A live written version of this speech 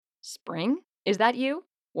Spring? Is that you?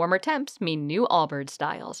 Warmer temps mean new Allbirds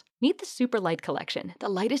styles. Meet the Super Light Collection, the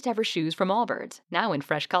lightest ever shoes from Allbirds, now in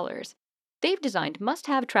fresh colors. They've designed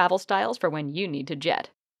must-have travel styles for when you need to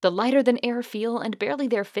jet. The lighter-than-air feel and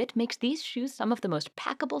barely-there fit makes these shoes some of the most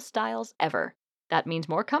packable styles ever. That means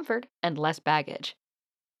more comfort and less baggage.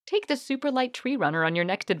 Take the Super Light Tree Runner on your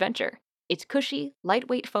next adventure. Its cushy,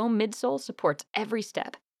 lightweight foam midsole supports every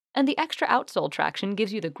step, and the extra outsole traction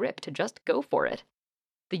gives you the grip to just go for it.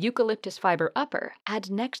 The eucalyptus fiber upper adds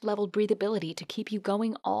next-level breathability to keep you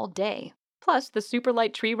going all day. Plus, the Super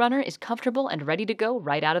Light Tree Runner is comfortable and ready to go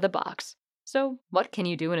right out of the box. So, what can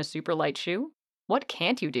you do in a super light shoe? What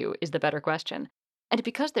can't you do is the better question. And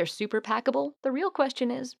because they're super packable, the real question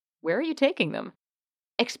is, where are you taking them?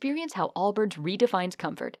 Experience how Allbirds redefines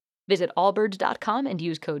comfort. Visit allbirds.com and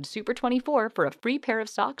use code SUPER24 for a free pair of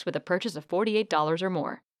socks with a purchase of $48 or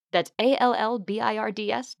more. That's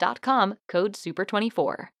ALLBIRDS.com, code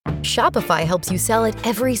SUPER24. Shopify helps you sell at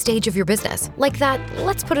every stage of your business. Like that,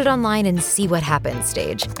 let's put it online and see what happens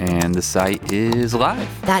stage. And the site is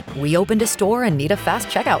live. That we opened a store and need a fast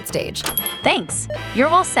checkout stage. Thanks. You're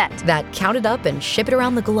all set. That count it up and ship it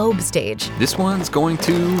around the globe stage. This one's going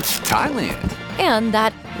to Thailand. And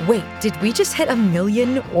that, wait, did we just hit 1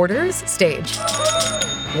 million orders stage?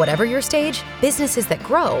 Whatever your stage, businesses that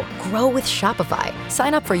grow with Shopify.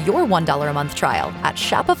 Sign up for your $1 a month trial at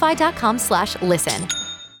shopify.com/listen.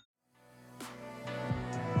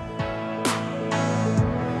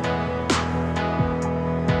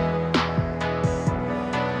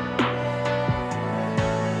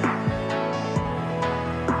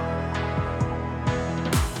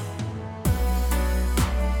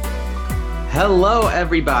 Hello,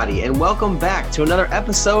 everybody, and welcome back to another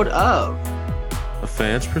episode of A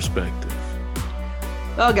Fan's Perspective.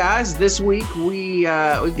 Well, guys, this week we've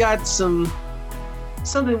got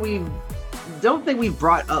something we don't think we've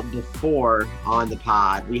brought up before on the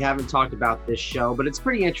pod. We haven't talked about this show, but it's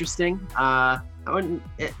pretty interesting. I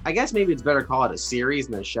guess maybe it's better to call it a series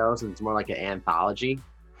than a show, since it's more like an anthology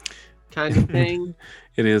kind of thing.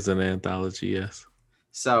 It is an anthology, yes.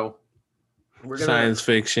 So we're gonna science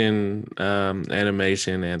fiction,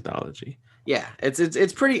 animation anthology. Yeah,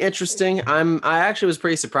 it's pretty interesting. I actually was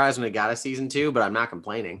pretty surprised when it got a season 2, but I'm not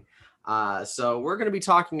complaining. So we're going to be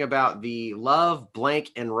talking about the Love,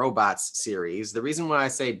 Blank, and Robots series. The reason why I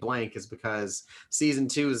say blank is because season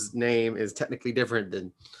 2's name is technically different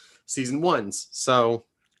than season 1's. So,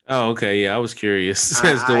 oh, okay, yeah, I was curious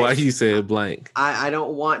as to why you said blank. I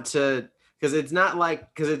don't want to, because it's not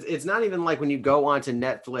even like when you go onto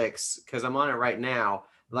Netflix, because I'm on it right now.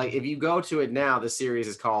 Like, if you go to it now, the series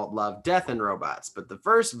is called Love, Death, and Robots. But the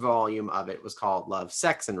first volume of it was called Love,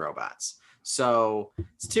 Sex, and Robots. So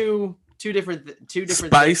it's two different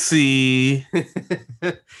spicy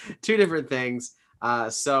two different things.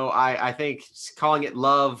 So I think calling it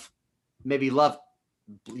Love, Love,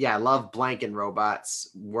 Blank, and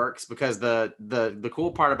Robots works, because the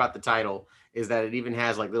cool part about the title is that it even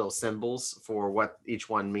has like little symbols for what each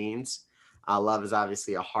one means. Love is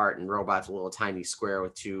obviously a heart, and Robot's a little tiny square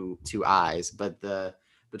with two eyes. But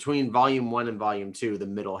between volume 1 and volume 2, the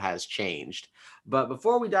middle has changed. But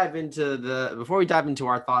before we dive into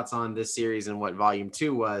our thoughts on this series and what volume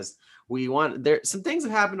 2 was, some things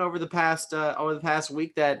have happened over the past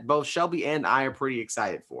week that both Shelby and I are pretty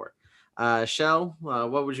excited for. Shell,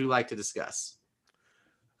 what would you like to discuss?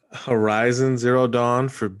 Horizon Zero Dawn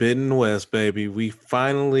Forbidden West, baby. We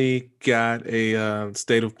finally got a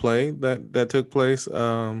state of play that took place.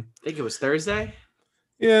 I think it was Thursday.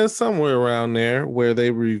 Yeah, somewhere around there, where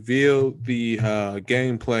they revealed the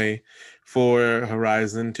gameplay for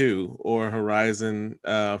Horizon 2 or Horizon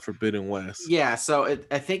Forbidden West. Yeah, so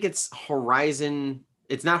I think it's Horizon.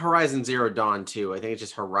 It's not Horizon Zero Dawn 2. I think it's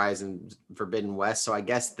just Horizon Forbidden West. So I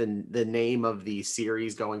guess the name of the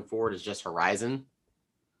series going forward is just Horizon.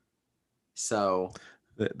 So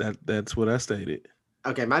that's what I stated.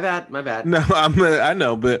 Okay, my bad. No, I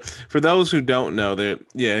know, but for those who don't know,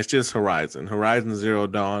 it's just Horizon. Horizon Zero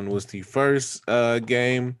Dawn was the first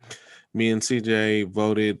game. Me and CJ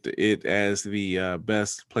voted it as the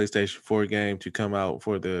best PlayStation 4 game to come out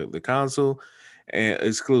for the console, and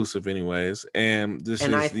exclusive, anyways. And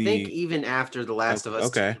I think even after The Last of Us.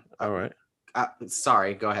 Okay, all right.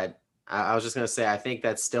 Sorry, go ahead. I was just gonna say I think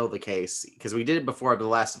that's still the case, because we did it before The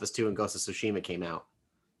Last of Us 2 and Ghost of Tsushima came out.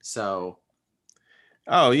 So.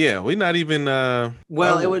 Oh yeah, we're not even.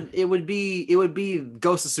 It would be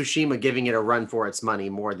Ghost of Tsushima giving it a run for its money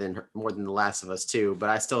more than The Last of Us 2, but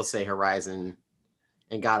I still say Horizon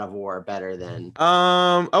and God of War are better than.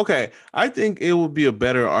 Okay, I think it would be a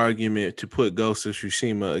better argument to put Ghost of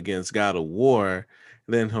Tsushima against God of War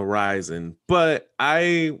than Horizon, but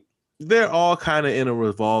I they're all kind of in A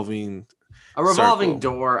revolving circle.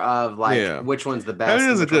 door of like Yeah, which one's the that best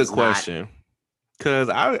and is a which good one's not. question because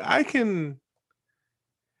I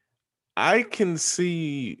can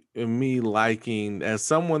see me liking as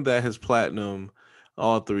someone that has platinum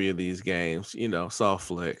all three of these games. Soft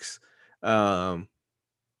flicks. Um,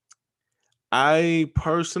 I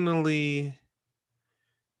personally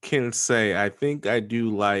can say I think I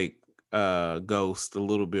do like Ghost a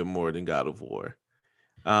little bit more than God of War.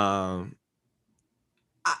 Um,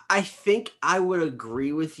 I think I would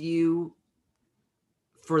agree with you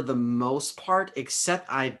for the most part,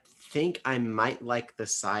 except I think I might like the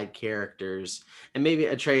side characters. And maybe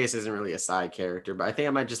Atreus isn't really a side character, but I think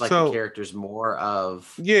I might just like the so characters more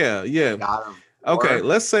of yeah. God of Okay, War.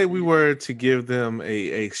 let's say we were to give them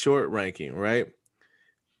a short ranking, right?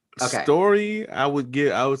 Okay. Story, I would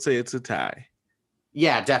say it's a tie.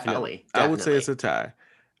 Yeah, I, definitely. I would say it's Definitely. a tie.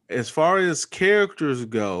 As far as characters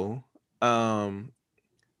go, um,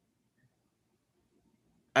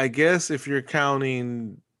 I guess if you're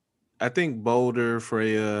counting, I think Boulder,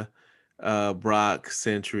 Freya, Brock,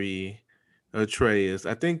 Sentry, Atreus.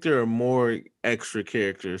 I think there are more extra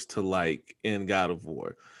characters to like in God of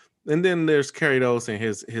War, and then there's Kratos and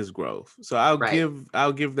his growth. So Right.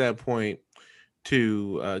 I'll give that point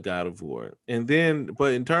to God of War, and then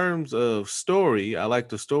but in terms of story, I like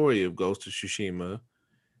the story of Ghost of Tsushima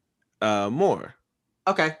more.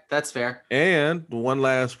 Okay, that's fair. And one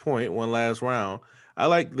last point, one last round. I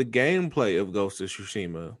like the gameplay of Ghost of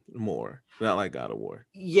Tsushima more, not like God of War.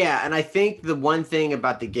 Yeah, and I think the one thing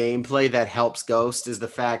about the gameplay that helps Ghost is the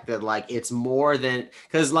fact that like it's more than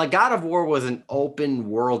because like God of War was an open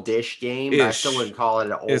world-ish game, but I still Ish. wouldn't call it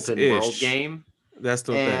an It's open world ish. game. That's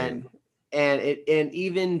the And thing. and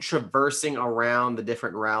even traversing around the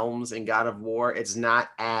different realms in God of War, it's not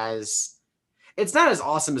as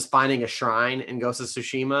awesome as finding a shrine in Ghost of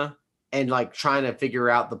Tsushima and like trying to figure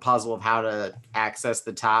out the puzzle of how to access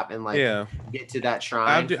the top and like Yeah. get to that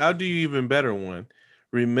I'll shrine. do I'll do you even better one.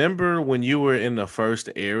 Remember when you were in the first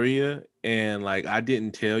area and like I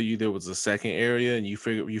didn't tell you there was a second area and you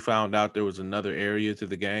found out there was another area to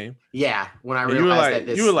the game? Yeah, when I And you were realized that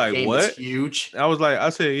like you were this like, game is "What?" huge. I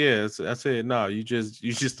said, "Yes." I said, "No, you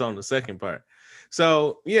just on the second part."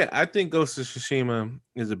 So, yeah, I think Ghost of Tsushima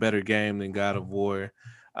is a better game than God of War.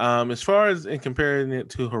 As far as in comparing it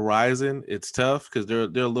to Horizon, it's tough because they're a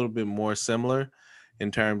little bit more similar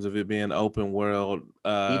in terms of it being open world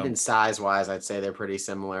Even size wise, I'd say they're pretty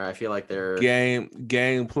similar. I feel like they're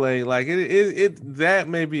gameplay. Like it that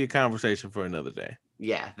may be a conversation for another day.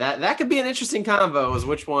 yeah, that could be an interesting combo is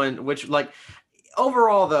which like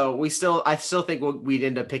overall though, I still think we'd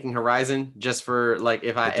end up picking Horizon just for like It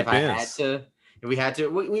if I had depends. to if we had to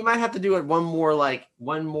we might have to do it one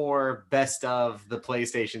more best of the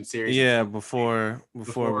PlayStation series at Yeah, some point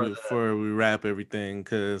before before we wrap everything,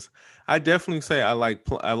 because I definitely say I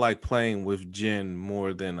like playing with Jen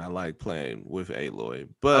more than I like playing with Aloy.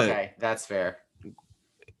 the But okay, that's fair.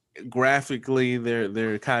 graphically,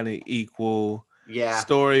 they're kind of equal. Yeah,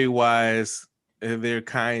 Story wise, they're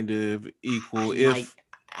kind of I equal. might If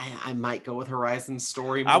I might go with Horizon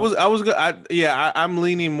story I more. was I was go- I yeah I'm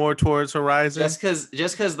leaning more towards Horizon. Just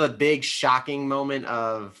because the big shocking moment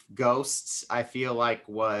of Ghosts, I feel like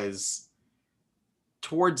was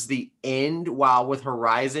towards the end. While with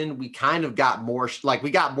Horizon, we kind of got more like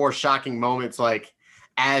we got more shocking moments like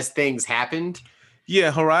as things happened.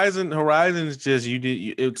 Yeah, Horizon is just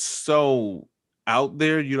it's so out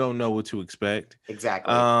there you don't know what to expect.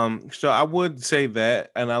 Exactly. So I would say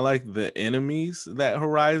that, and I like the enemies that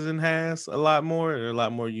Horizon has a lot more. They're a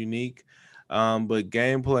lot more unique. But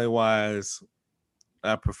gameplay wise,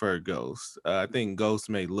 I prefer Ghost. I think Ghost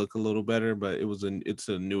may look a little better, but it's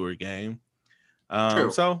a newer game.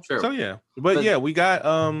 True. So True. yeah, but But yeah, we got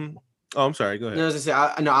Oh, I'm sorry. Go no, ahead. I was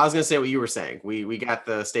gonna say, no, I was gonna say what you were saying. We got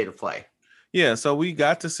the state of play. Yeah, so we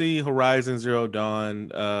got to see Horizon Zero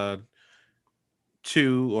Dawn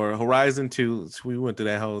 2 or Horizon 2. So we went through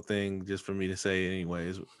that whole thing just for me to say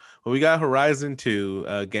anyways. But we got Horizon 2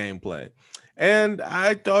 gameplay. And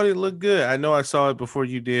I thought it looked good. I know I saw it before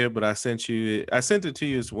you did, but I sent it to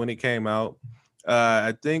you when it came out.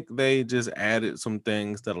 I think they just added some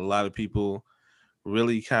things that a lot of people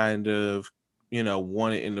really kind of,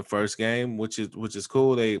 wanted in the first game, which is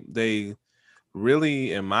cool. They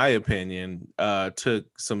really, in my opinion, took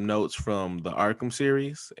some notes from the Arkham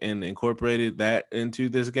series and incorporated that into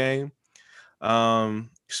this game.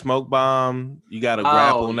 Smoke bomb, you got to Oh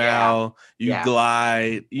grapple yeah, now, you yeah,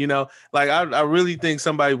 glide, like I really think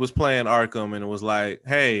somebody was playing Arkham and it was like,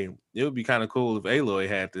 hey, it would be kind of cool if Aloy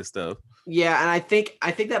had this stuff. yeah. And I think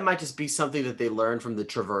that might just be something that they learned from the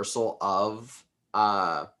traversal of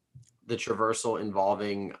uh the traversal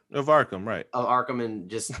involving Of Arkham, right? of Arkham and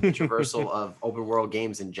just traversal of open world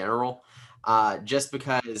games in general. Just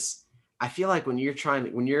because I feel like when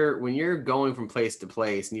you're going from place to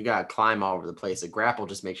place and you gotta climb all over the place, a grapple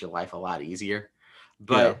just makes your life a lot easier.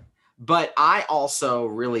 Yeah. But I also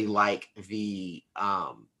really like the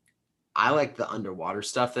I like the underwater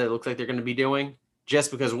stuff that it looks like they're going to be doing.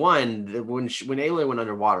 Just because when Aloy went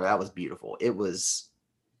underwater, that was beautiful. It was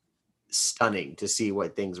stunning to see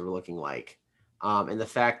what things were looking like, and the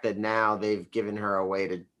fact that now they've given her a way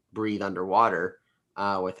to breathe underwater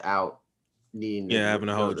without needing to Yeah, having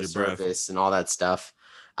to go to hold the your breath. surface and all that stuff.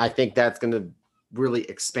 I think that's going to really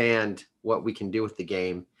expand what we can do with the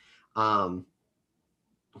game. Um,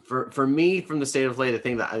 for me, from the state of play, the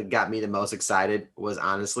thing that got me the most excited was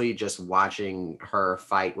honestly just watching her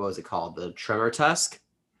fight. What was it called? The Tremor Tusk.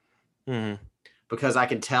 Mm-hmm. Because I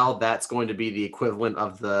can tell that's going to be the equivalent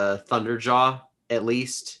of the Thunderjaw, at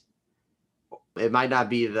least. It might not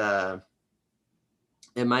be the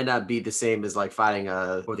same as like fighting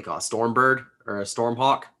a what they call a Stormbird or a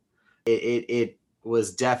Stormhawk. It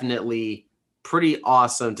was definitely pretty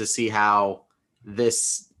awesome to see how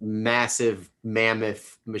this massive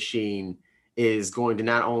mammoth machine is going to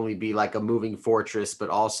not only be like a moving fortress, but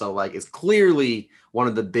also like is clearly one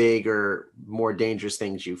of the bigger, more dangerous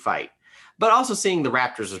things you fight. But also seeing the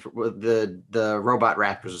raptors, the robot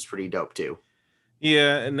raptors was pretty dope too.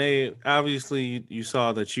 Yeah, and they obviously you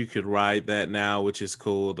saw that you could ride that now, which is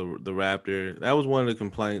cool. The Raptor. That was one of the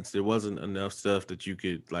complaints. There wasn't enough stuff that you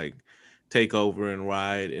could like take over and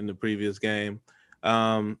ride in the previous game.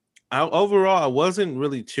 Um, overall, I wasn't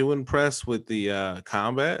really too impressed with the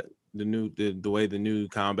combat, the way the new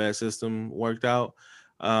combat system worked out.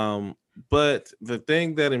 Um, but the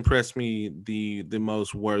thing that impressed me the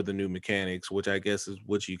most were the new mechanics, which I guess is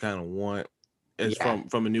what you kind of want as Yeah,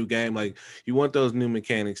 from a new game. Like you want those new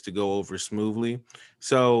mechanics to go over smoothly.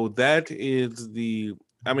 So that is the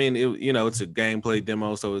I mean, it's a gameplay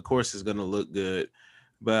demo, so of course it's gonna look good.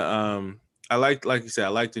 But I like you said, I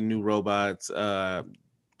like the new robots.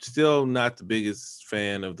 Still not the biggest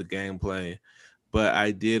fan of the gameplay, but I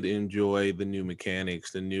did enjoy the new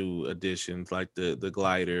mechanics, the new additions, like the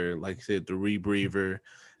glider, like I said, the rebreather,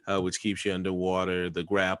 which keeps you underwater, the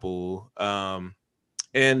grapple.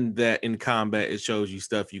 And that in combat it shows you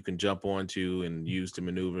stuff you can jump onto and use to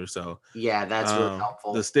maneuver. So yeah, that's really the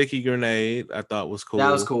helpful. sticky grenade I thought was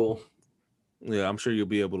That was cool. cool. Yeah, I'm sure you'll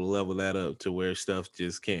be able to level that up to where stuff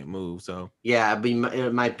just can't move. So Yeah,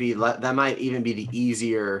 it might be that might even be the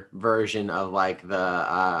easier version of like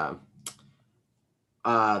the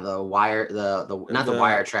wire the not the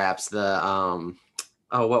wire the traps the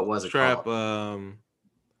oh what was it trap, called?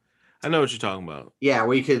 I know what you're talking about. Yeah,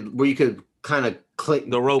 where you could kind of click.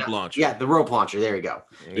 The rope launcher. Yeah, the rope launcher. There you go.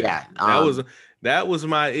 Yeah, Yeah. that was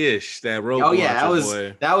my ish. That rope Oh yeah, launcher,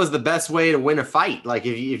 boy. that was the best way to win a fight. Like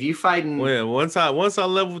if you fighting. Well, once I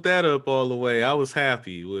leveled that up all the way, I was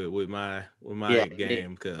happy with my Yeah,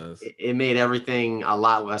 game because it made everything a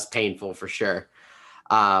lot less painful for sure.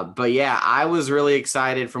 But yeah, I was really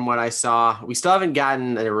excited from what I saw. We still haven't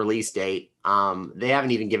gotten a release date. They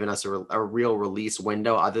haven't even given us a real release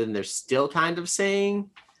window, other than they're still kind of saying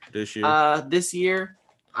this year. this year.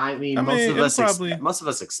 I mean, I mean, it'll probably most of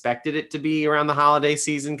us expected it to be around the holiday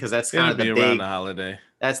season because that's kind it'll of be around the holiday.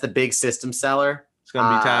 that's the big system seller. It's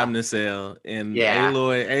gonna be time to sell, and Yeah.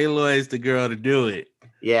 Aloy is the girl to do it.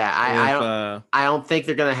 Yeah, If I don't think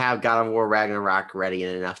they're gonna have God of War Ragnarok ready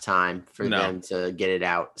in enough time for No. them to get it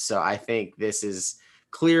out. So I think this is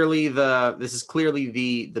clearly the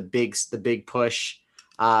big push.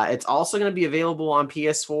 It's also going to be available on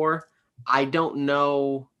PS4. I don't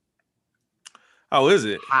know. Oh, is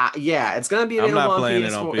it? Yeah, it's going to be I'm available not on playing PS4.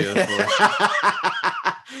 it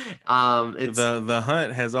on PS4. It's the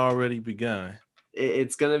hunt has already begun.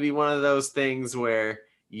 It's going to be one of those things where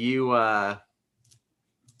you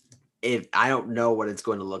if I don't know what it's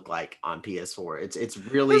going to look like on PS4. It's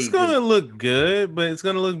really It's gonna look good, but it's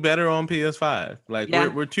gonna look better on PS5. Like Yeah.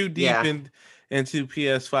 we're too deep into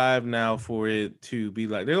PS5 now for it to be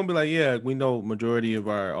like they're gonna be like, yeah, we know majority of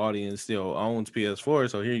our audience still owns PS4,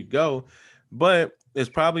 so here you go. But it's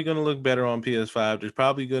probably gonna look better on PS5. There's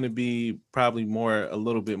probably gonna be a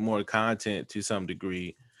little bit more content to some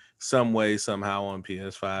degree, some way, somehow on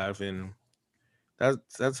PS5, and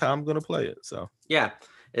that's how I'm gonna play it. So yeah.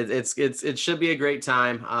 It should be a great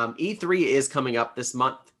time. E3 is coming up this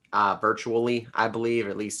month, virtually, I believe, or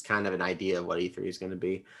at least kind of an idea of what E3 is going to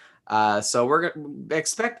be. So we're going to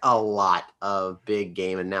expect a lot of big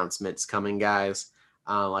game announcements coming, guys.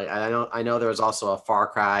 Like I know there was also a Far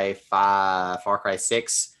Cry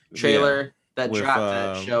 6 trailer that with,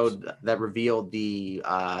 dropped that revealed the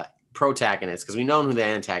protagonist, because we know who the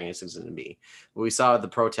antagonist is going to be. We saw what the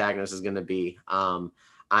protagonist is going to be. I'm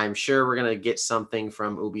sure we're going to get something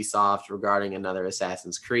from Ubisoft regarding another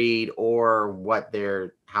Assassin's Creed, or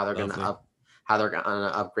how they're going to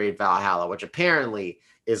upgrade Valhalla, which apparently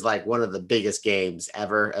is like one of the biggest games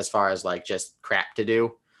ever as far as like just crap to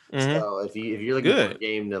do. Mm-hmm. So if you're looking for a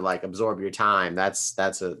game to like absorb your time, that's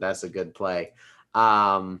a good play.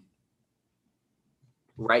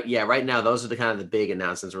 Right now, those are the kind of the big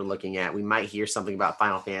announcements we're looking at. We might hear something about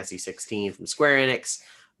Final Fantasy 16 from Square Enix,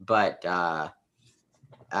 but I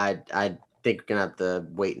think we're gonna have to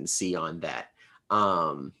wait and see on that.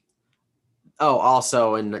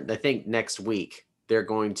 Also, and I think next week they're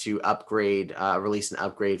going to release an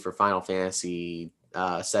upgrade for Final Fantasy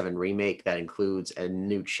 7 Remake that includes a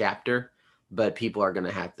new chapter, but people are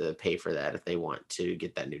gonna have to pay for that if they want to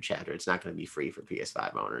get that new chapter. It's not going to be free for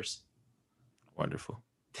PS5 owners. Wonderful.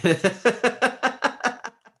 The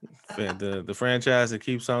franchise that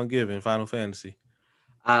keeps on giving, Final Fantasy.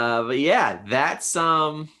 But yeah, that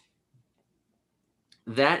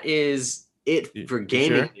is it for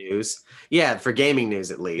gaming news. Yeah, for gaming news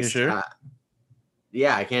at least. You sure?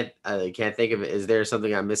 Yeah, I can't think of it. Is there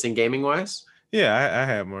something I'm missing gaming wise? Yeah, I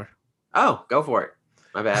have more. Oh, go for it.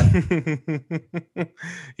 My bad.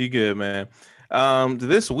 You good, man.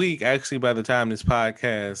 This week, actually, by the time this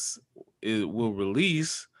podcast will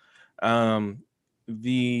release, the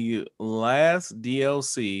last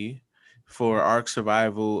DLC for Ark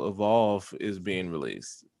Survival Evolve is being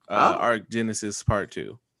released. Ark Genesis Part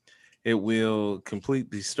 2. It will complete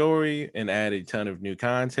the story and add a ton of new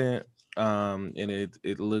content. And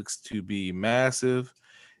it looks to be massive.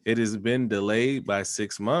 It has been delayed by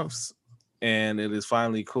 6 months, and it is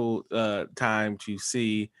finally time to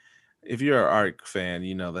see. If you're an Ark fan,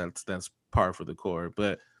 you know that's par for the core.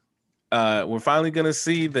 But we're finally gonna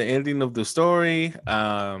see the ending of the story,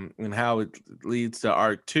 and how it leads to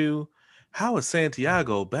Ark 2. How is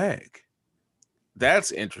Santiago back?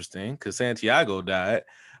 That's interesting because Santiago died.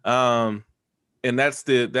 And that's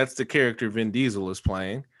the character Vin Diesel is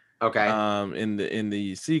playing. Okay. In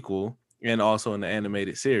the sequel and also in the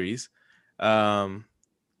animated series. But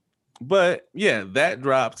yeah, that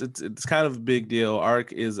drops. It's kind of a big deal.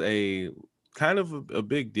 Ark is a kind of a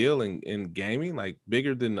big deal in gaming, like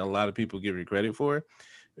bigger than a lot of people give it credit for,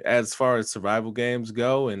 as far as survival games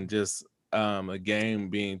go, and just a game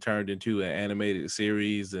being turned into an animated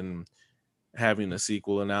series and having a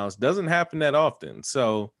sequel announced doesn't happen that often.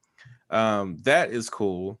 So that is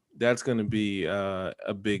cool. That's going to be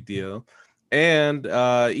a big deal. And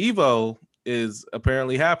Evo is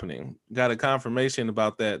apparently happening. Got a confirmation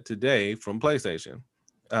about that today from PlayStation.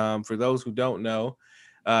 For those who don't know,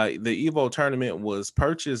 the Evo tournament was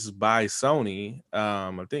purchased by Sony,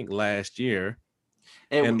 I think last year.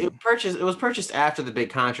 And it was purchased after the big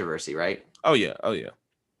controversy, right? Oh yeah.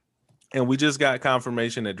 And we just got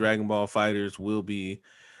confirmation that Dragon Ball FighterZ will be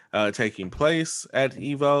taking place at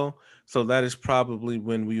Evo. So that is probably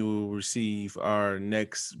when we will receive our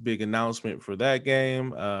next big announcement for that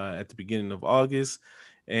game at the beginning of August,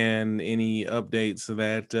 and any updates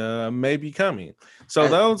that may be coming. So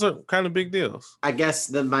those are kind of big deals. I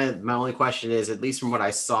guess my only question is, at least from what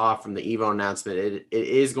I saw from the Evo announcement, it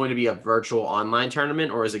is going to be a virtual online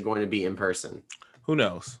tournament, or is it going to be in person? Who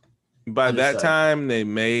knows? By that time, they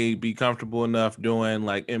may be comfortable enough doing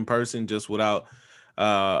like in person, just without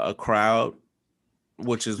a crowd,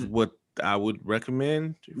 which is what I would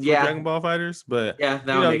recommend for Dragon Ball FighterZ. But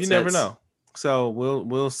you never know. So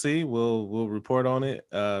we'll see. We'll report on it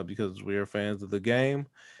because we are fans of the game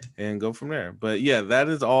and go from there. But yeah, that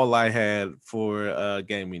is all I had for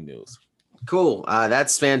gaming news. Cool.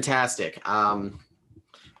 That's fantastic.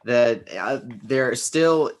 There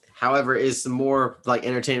still, however, is some more like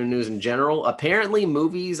entertainment news in general. Apparently,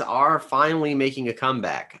 movies are finally making a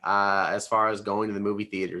comeback as far as going to the movie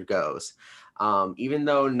theater goes. Even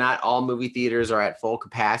though not all movie theaters are at full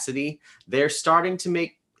capacity, they're starting to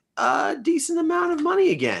make a decent amount of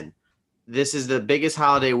money again. This is the biggest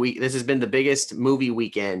holiday week. This has been the biggest movie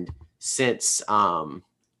weekend since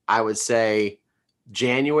I would say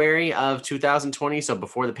January of 2020, so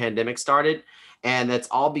before the pandemic started. And that's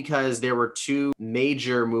all because there were two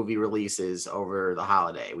major movie releases over the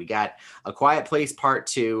holiday. We got A Quiet Place Part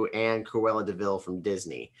 2 and Cruella de Vil from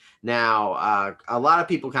Disney. Now, a lot of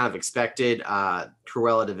people kind of expected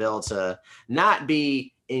Cruella de Vil to not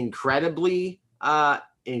be incredibly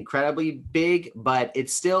big, but it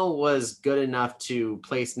still was good enough to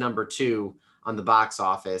place number 2 on the box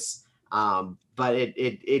office. But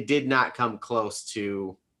it did not come close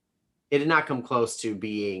to. It did not come close to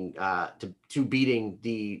being to beating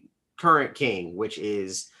the current king, which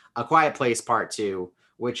is A Quiet Place Part 2,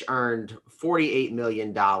 which earned $48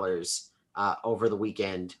 million over the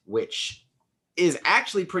weekend, which is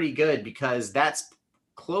actually pretty good because that's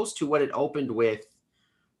close to what it opened with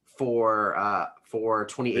for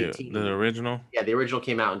 2018. The original? Yeah, the original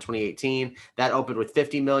came out in 2018. That opened with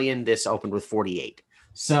 50 million. This opened with 48.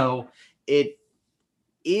 So it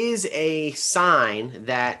is a sign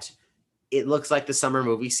that it looks like the summer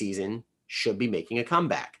movie season should be making a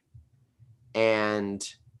comeback. And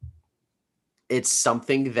it's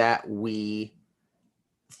something that we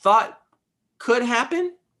thought could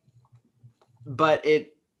happen, but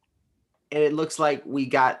it looks like we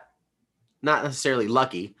got not necessarily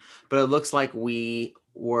lucky, but it looks like we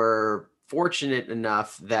were fortunate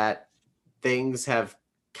enough that things have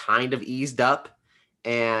kind of eased up,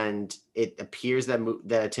 and it appears that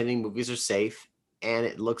that attending movies are safe, and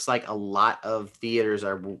it looks like a lot of theaters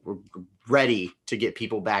are ready to get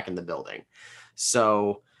people back in the building.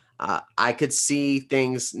 So I could see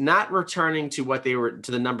things not returning to what they were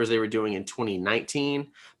to the numbers they were doing in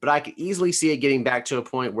 2019, but I could easily see it getting back to a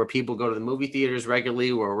point where people go to the movie theaters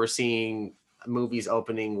regularly, where we're seeing movies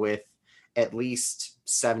opening with at least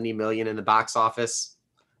 70 million in the box office,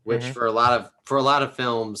 which for a lot of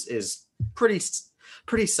films is pretty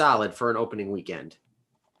solid for an opening weekend.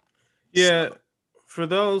 Yeah. So, for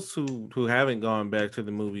those who haven't gone back to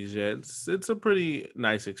the movies yet, it's a pretty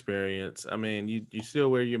nice experience. I mean, you still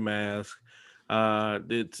wear your mask.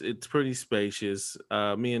 It's pretty spacious.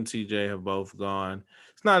 Me and TJ have both gone.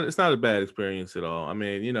 It's not a bad experience at all. I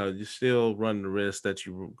mean, you still run the risk that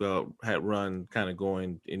you run kind of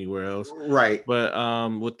going anywhere else. Right. But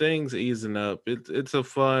with things easing up, it's a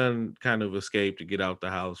fun kind of escape to get out the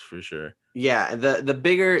house for sure. Yeah, the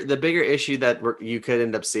bigger issue that you could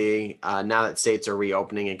end up seeing now that states are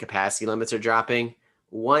reopening and capacity limits are dropping,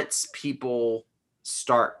 once people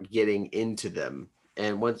start getting into them,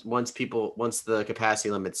 and once the capacity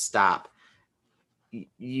limits stop,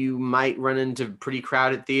 you might run into pretty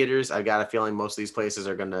crowded theaters. I've got a feeling most of these places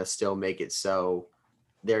are going to still make it so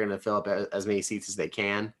they're going to fill up as many seats as they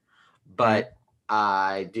can. But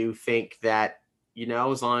I do think that,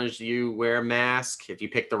 as long as you wear a mask, if you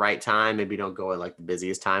pick the right time, maybe don't go at like the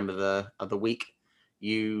busiest time of the week,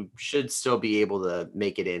 you should still be able to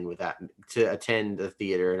make it in to attend the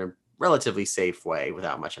theater in a relatively safe way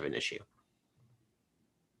without much of an issue.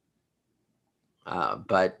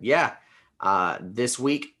 But yeah, this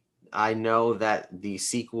week, I know that the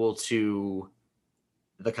sequel to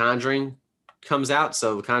The Conjuring comes out.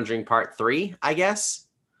 So The Conjuring Part 3, I guess.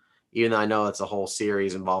 Even though I know it's a whole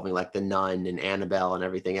series involving like the Nun and Annabelle and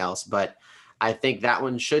everything else, but I think that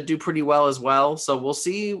one should do pretty well as well. So we'll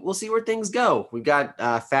see where things go. We've got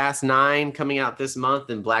Fast 9 coming out this month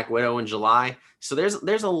and Black Widow in July. So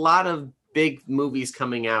there's a lot of big movies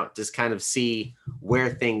coming out to kind of see where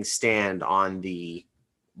things stand on the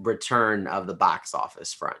return of the box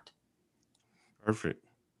office front. Perfect.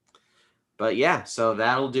 But yeah, so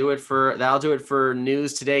that'll do it for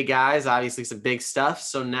news today, guys. Obviously some big stuff.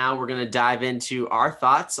 So now we're going to dive into our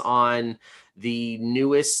thoughts on the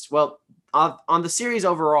newest, on the series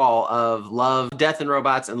overall of Love, Death and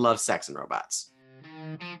Robots and Love, Sex and Robots.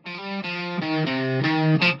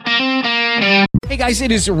 Hey guys,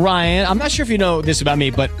 it is Ryan. I'm not sure if you know this about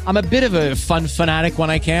me, but I'm a bit of a fun fanatic when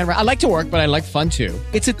I can. I like to work, but I like fun too.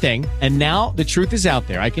 It's a thing. And now the truth is out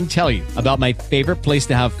there. I can tell you about my favorite place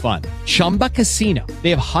to have fun. Chumba Casino. They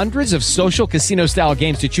have hundreds of social casino style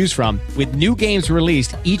games to choose from with new games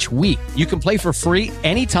released each week. You can play for free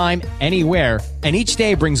anytime, anywhere. And each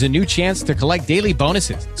day brings a new chance to collect daily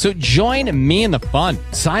bonuses. So join me in the fun.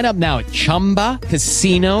 Sign up now at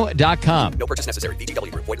ChumbaCasino.com. No purchase necessary.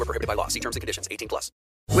 VGW Group. Void where prohibited by law. See terms and conditions. 18+.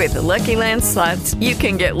 With the Lucky Land Slots, you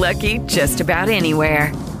can get lucky just about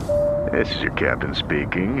anywhere. This is your captain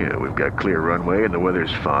speaking. We've got clear runway and the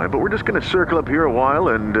weather's fine, but we're just going to circle up here a while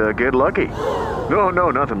and get lucky. No,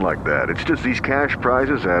 nothing like that. It's just these cash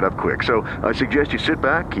prizes add up quick. So I suggest you sit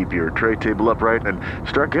back, keep your tray table upright, and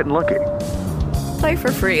start getting lucky. Play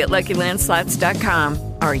for free at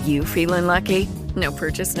LuckyLandSlots.com. Are you feeling lucky? No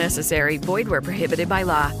purchase necessary. Void where prohibited by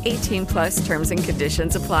law. 18+ terms and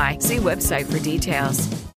conditions apply. See website for details.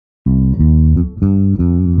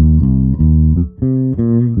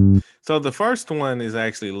 So the first one is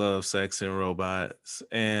actually Love, Sex, and Robots.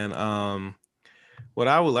 And what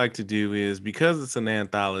I would like to do is, because it's an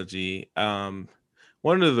anthology,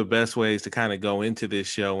 one of the best ways to kind of go into this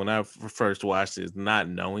show when I first watched it is not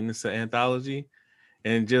knowing it's an anthology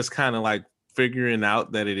and just kind of like figuring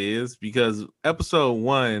out that it is, because episode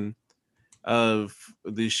 1 of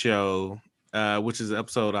this show, which is an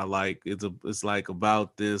episode I like, it's like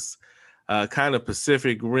about this kind of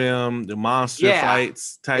Pacific Rim, the monster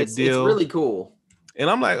fights type deal. It's really cool. And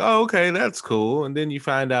I'm like, oh, okay, that's cool. And then you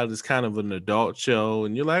find out it's kind of an adult show,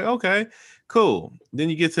 and you're like, okay, cool. Then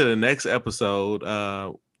you get to the next episode,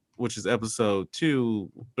 which is episode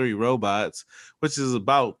 2, 3 robots, which is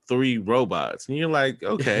about 3 robots. And you're like,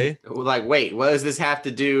 okay. Like, wait, what does this have to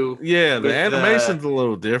do Yeah, the with animation's a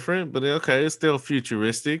little different, but okay, it's still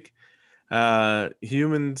futuristic.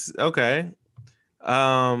 Humans, okay.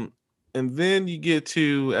 And then you get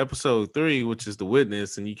to episode 3, which is the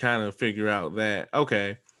witness, and you kind of figure out that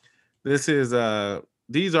okay, this is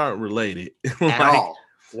these aren't related at all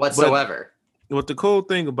whatsoever. But what the cool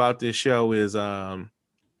thing about this show is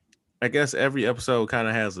I guess every episode kind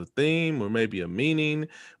of has a theme or maybe a meaning,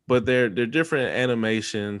 but they're different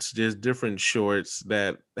animations, just different shorts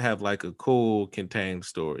that have like a cool contained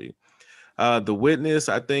story. The Witness,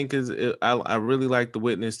 I think I really like The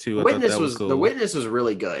Witness too. I thought that was cool. The Witness was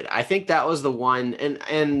really good. I think that was the one,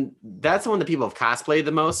 and that's the one that people have cosplayed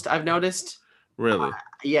the most. I've noticed. Really?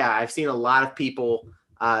 Yeah, I've seen a lot of people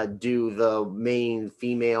do the main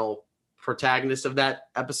female protagonist of that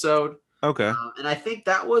episode. Okay. And I think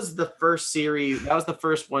that was the first series. That was the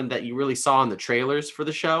first one that you really saw in the trailers for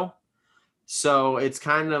the show. So it's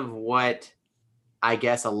kind of what I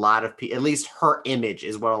guess a lot of people, at least her image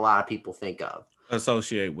is what a lot of people think of.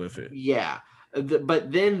 Associate with it. Yeah.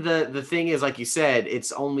 But then the thing is, like you said,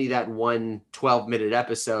 it's only that one 12-minute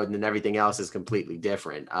episode, and then everything else is completely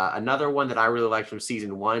different. Another one that I really liked from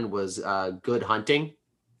season 1 was Good Hunting.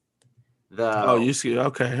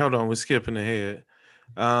 Okay, hold on, we're skipping ahead.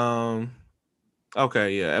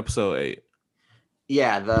 Okay, yeah, episode 8.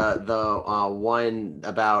 Yeah, the one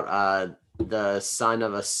about the son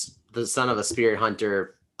of a spirit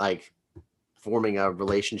hunter, like forming a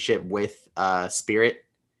relationship with spirit,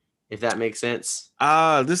 if that makes sense.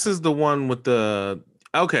 This is the one with the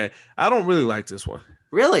okay. I don't really like this one.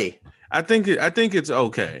 Really? I think it's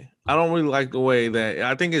okay. I don't really like the way that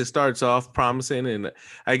I think it starts off promising, and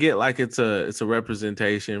I get like it's a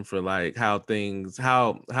representation for like how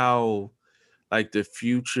like the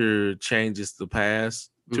future changes the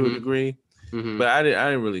past to a degree. Mm-hmm. But I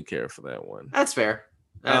didn't really care for that one. That's fair.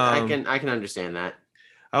 I can understand that.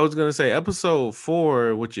 I was gonna say episode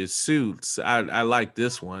 4, which is Suits. I like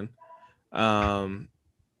this one,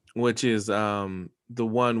 which is the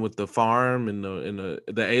one with the farm and the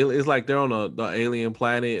alien. It's like they're on the alien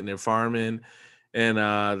planet and they're farming, and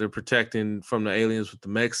they're protecting from the aliens with the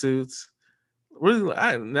mech suits. Really,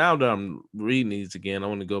 now that I'm reading these again, I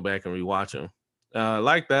want to go back and rewatch them.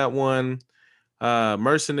 Like that one,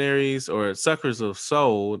 Mercenaries or Suckers of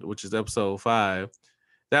Soul, which is episode 5.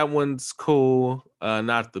 That one's cool.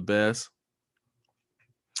 Not the best.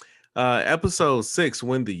 Episode 6,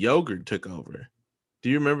 When the Yogurt Took Over. Do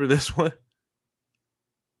you remember this one?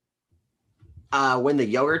 When the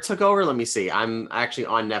Yogurt Took Over. Let me see. I'm actually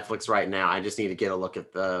on Netflix right now. I just need to get a look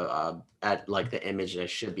at the image, and I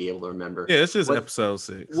should be able to remember. Yeah, it's just episode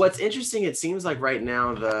 6. What's interesting, it seems like right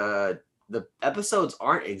now the episodes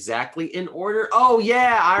aren't exactly in order. Oh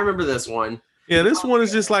yeah, I remember this one. Yeah, this one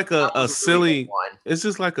is just like a silly one. It's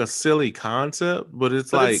just like a silly concept, but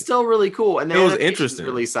it's still really cool, and it was interesting,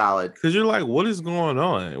 really solid. Because you're like, what is going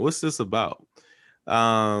on? What's this about?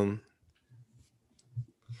 And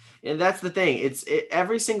that's the thing.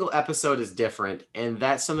 Every single episode is different, and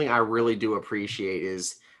that's something I really do appreciate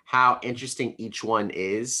is how interesting each one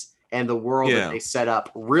is, and the world that they set up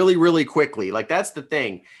really, really quickly. Like that's the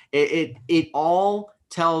thing. It all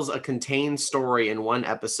tells a contained story in one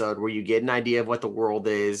episode where you get an idea of what the world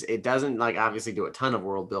is. It doesn't like obviously do a ton of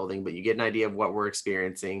world building, but you get an idea of what we're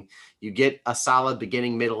experiencing. You get a solid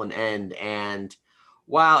beginning, middle, and end. And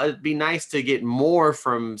while it'd be nice to get more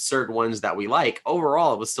from certain ones that we like,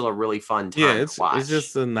 overall it was still a really fun time to watch. It's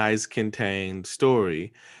just a nice contained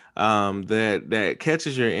story that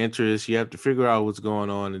catches your interest. You have to figure out what's going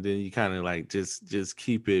on, and then you kind of like just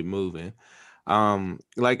keep it moving.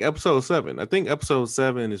 Like episode 7. I think episode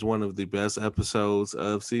 7 is one of the best episodes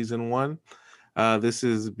of season 1. This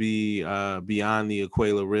is Beyond the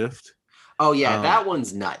Aquila Rift. Oh yeah, that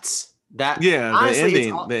one's nuts.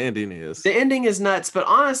 Honestly, the ending is nuts, but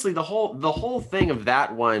honestly the whole thing of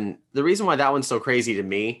that one, the reason why that one's so crazy to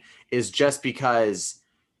me is just because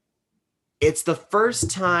it's the first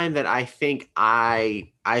time that I think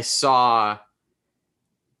I saw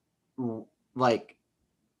like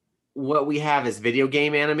what we have is video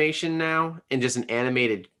game animation now, and just an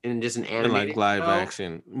animated like live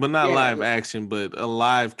action, but not live action, but a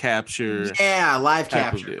live capture. Yeah, live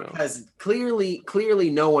capture. Because clearly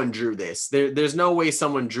no one drew this. There's no way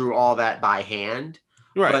someone drew all that by hand.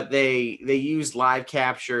 Right. But they used live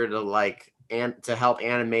capture to help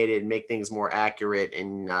animate it and make things more accurate,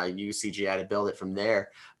 and use CGI to build it from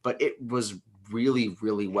there. But it was really,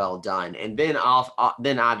 really well done. And then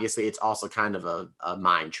then obviously it's also kind of a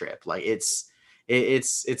mind trip. Like it's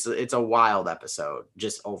a wild episode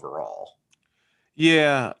just overall.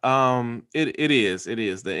 Yeah, it is.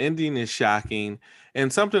 The ending is shocking,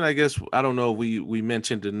 and something I guess I don't know if we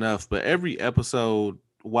mentioned enough, but every episode,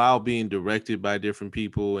 while being directed by different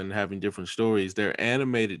people and having different stories, they're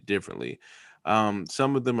animated differently.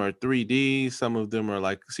 Some of them are 3D, some of them are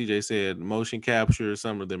like CJ said, motion capture,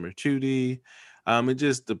 some of them are 2D. It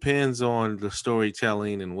just depends on the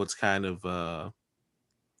storytelling and what's kind of I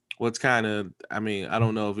mean, I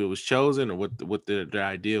don't know if it was chosen or what their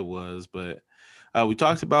idea was, but we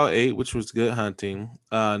talked about 8, which was Good Hunting.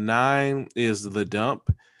 9 is The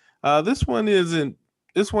Dump. This one isn't.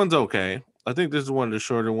 This one's okay. I think this is one of the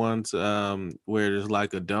shorter ones, where there's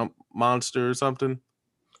like a dump monster or something.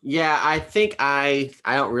 Yeah, I think I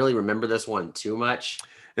don't really remember this one too much.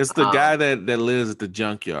 It's the guy that lives at the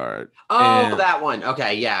junkyard. Oh, And that one.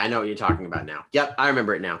 Okay, yeah, I know what you're talking about now. Yep, I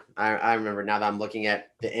remember it now. I remember now that I'm looking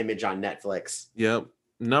at the image on Netflix. yep.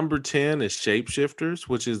 Number 10 is Shapeshifters,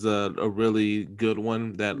 which is a really good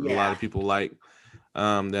one that a lot Yeah. of people like.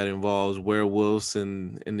 That involves werewolves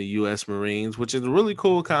in the U.S. Marines, which is a really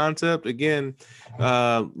cool concept. Again,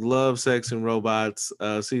 Love, Sex, and Robots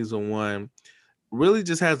season 1 really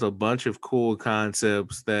just has a bunch of cool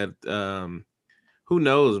concepts that who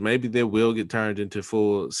knows, maybe they will get turned into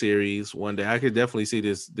full series one day. I could definitely see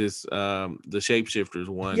this the Shapeshifters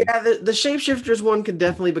one. Yeah, the Shapeshifters one could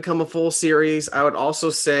definitely become a full series. I would also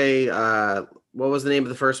say what was the name of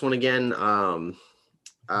the first one again?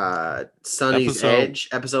 Sunny's Edge,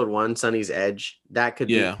 episode 1, Sunny's Edge. That could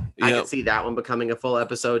be I could see that one becoming a full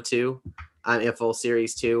episode too. A full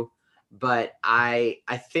series too. But I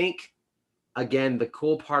think again, the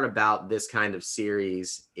cool part about this kind of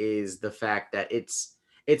series is the fact that it's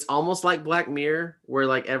almost like Black Mirror, where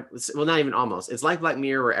like well, not even almost. It's like Black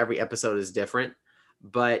Mirror, where every episode is different.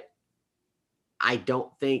 But I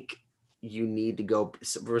don't think you need to go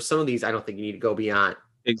for some of these. I don't think you need to go beyond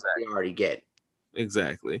exactly we already get.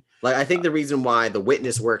 Exactly. Like I think the reason why The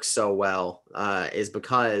Witness works so well is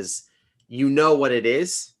because you know what it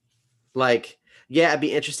is. Like, yeah, it'd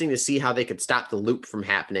be interesting to see how they could stop the loop from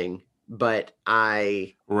happening. But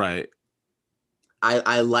I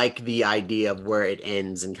like the idea of where it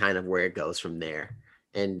ends and kind of where it goes from there,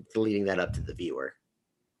 and leaving that up to the viewer.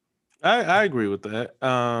 I agree with that.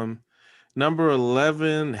 Number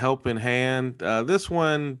 11, Helping Hand. This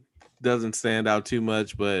one doesn't stand out too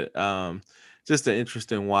much, but just an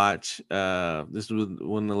interesting watch. This was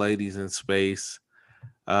When the Ladies in Space.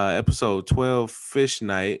 Episode 12, Fish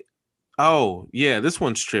Night. Oh, yeah, this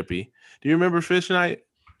one's trippy. Do you remember Fish Night?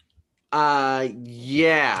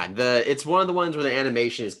 Yeah, it's one of the ones where the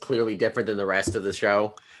animation is clearly different than the rest of the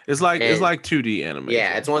show. It's like 2D animation.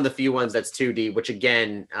 Yeah, it's one of the few ones that's 2D, which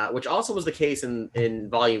again, which also was the case in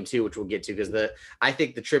volume 2, which we'll get to, because I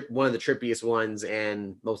think one of the trippiest ones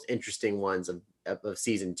and most interesting ones of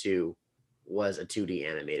season 2 was a 2D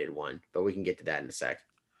animated one, but we can get to that in a sec.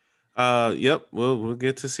 Yep, we'll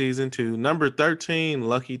get to season 2. Number 13,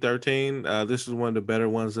 Lucky 13. This is one of the better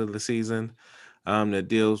ones of the season. That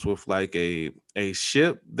deals with like a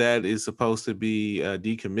ship that is supposed to be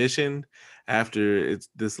decommissioned after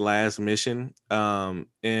this last mission.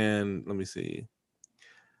 And let me see.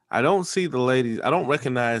 I don't see the ladies. I don't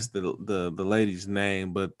recognize the lady's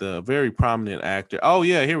name, but the very prominent actor. Oh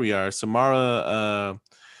yeah, here we are. Samara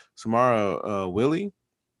Willie.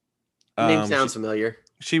 Name sounds familiar.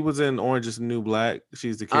 She was in Orange Is the New Black.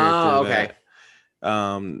 She's the character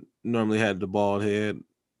that normally had the bald head.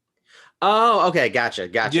 Oh, okay, gotcha.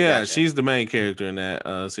 Yeah, she's the main character in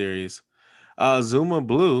that series. Zuma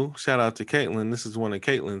Blue, shout out to Caitlin. This is one of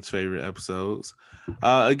Caitlin's favorite episodes.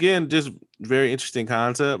 Again, just very interesting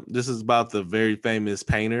concept. This is about the very famous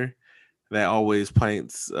painter that always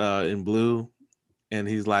paints in blue, and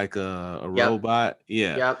he's like a robot.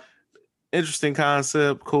 Yeah. Yep. Interesting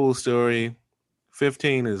concept, cool story.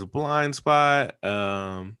 15 is Blind Spot.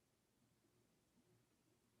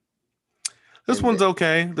 This one's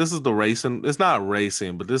okay. This is the racing. It's not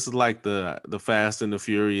racing, but this is like the Fast and the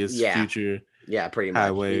Furious future. Yeah, pretty much.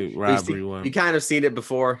 Highway robbery one. You kind of seen it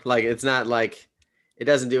before. Like it's not like it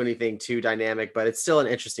doesn't do anything too dynamic, but it's still an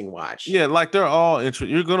interesting watch. Yeah, like they're all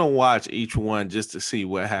interesting. You're gonna watch each one just to see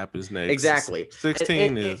what happens next. Exactly.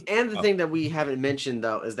 16 and the thing that we haven't mentioned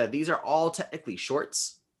though is that these are all technically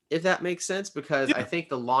shorts, if that makes sense, because I think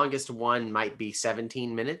the longest one might be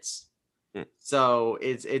 17 minutes. So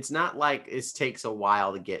it's not like it takes a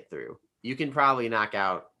while to get through. You can probably knock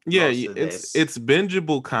out. It's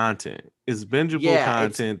bingeable content. It's bingeable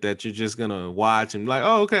content that you're just gonna watch and be like,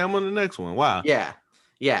 oh, okay, I'm on the next one. Wow. Yeah.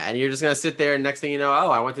 Yeah, and you're just gonna sit there, and next thing you know,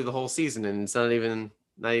 oh, I went through the whole season, and it's not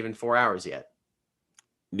even 4 hours yet.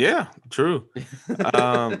 Yeah, true.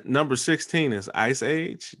 Number 16 is Ice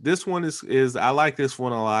Age. This one is I like this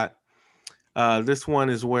one a lot. This one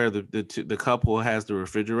is where the couple has the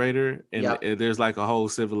refrigerator, and Yep. there's like a whole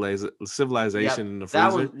civilization in the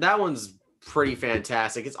That freezer. one's pretty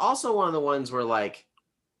fantastic. It's also one of the ones where like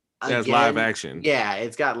It has live again, action. yeah,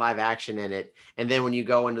 it's got live action in it, and then when you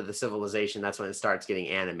go into the civilization, that's when it starts getting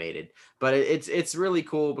animated. But it's really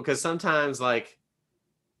cool because sometimes like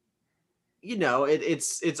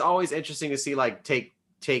it's always interesting to see like take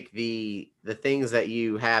the things that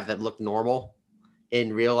you have that look normal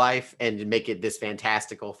in real life and make it this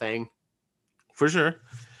fantastical thing. For sure.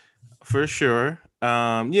 For sure.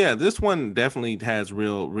 Yeah, this one definitely has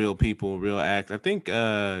real people, real act. I think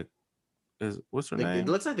what's her It name?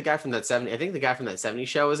 looks like the guy from that 70. I think the guy from that 70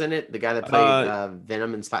 show is in it. The guy that played Uh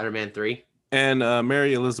Venom in Spider-Man 3. and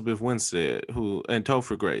Mary Elizabeth Winstead, who and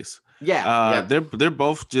Topher Grace. Yeah, yeah. They're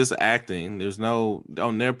both just acting. There's no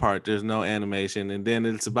on their part. There's no animation, and then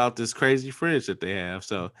it's about this crazy fridge that they have.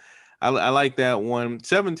 So, I like that one.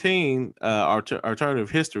 17 alternative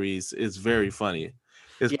histories is very funny.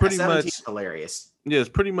 It's Yeah, pretty 17 much is hilarious. yeah, it's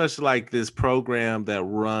pretty much like this program that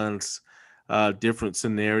runs different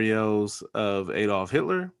scenarios of Adolf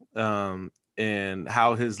Hitler, and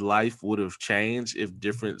how his life would have changed if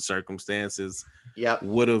different circumstances Yep.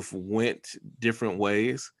 would have went different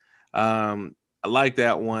ways. I like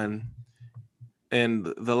that one. And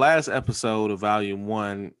the last episode of Volume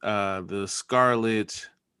 1, the Scarlet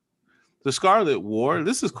War.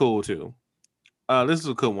 This is cool too. This is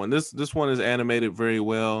a cool one. This one is animated very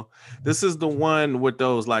well. This is the one with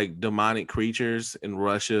those like demonic creatures in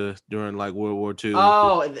Russia during like World War II.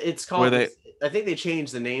 Oh, it's called. Where I think they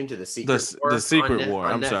changed the name to the Secret War. the Secret War.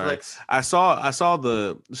 On I'm sorry. Netflix. I saw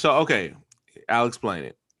the okay. I'll explain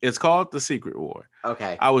it. It's called the Secret War.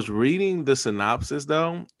 Okay. I was reading the synopsis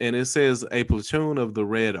though, and it says a platoon of the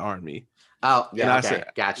Red Army. Oh, yeah. And Okay.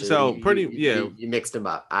 Gotcha. So you mixed them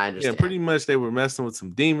up. I understand. Yeah, pretty much they were messing with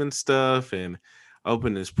some demon stuff and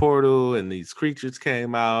opened this portal, and these creatures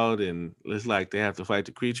came out, and it's like they have to fight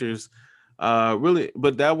the creatures. Really,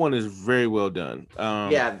 but that one is very well done.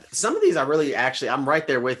 Yeah, some of these I really actually I'm right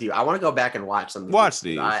there with you. I want to go back and watch some of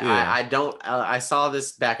these. I don't. I saw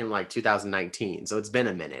this back in like 2019, so it's been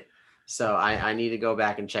a minute. So I need to go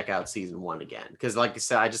back and check out season 1 again because, like I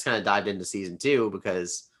said, I just kind of dived into season 2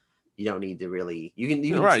 because you don't need to really. You can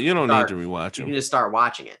right. You don't need to rewatch them. You can just start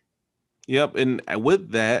watching it. Yep, and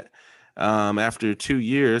with that, after 2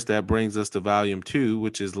 years, that brings us to Volume 2,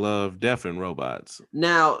 which is Love, Death, and Robots.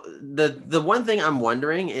 Now, the one thing I'm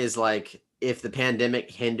wondering is like if the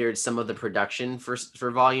pandemic hindered some of the production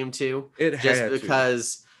for Volume 2. Just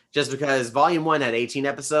because Volume 1 had 18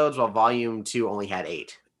 episodes, while Volume 2 only had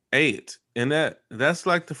 8. 8, and that's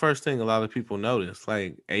like the first thing a lot of people notice.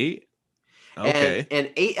 Like 8. Okay. And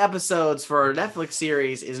 8 episodes for a Netflix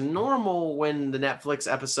series is normal when the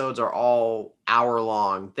Netflix episodes are all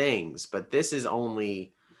hour-long things, but this is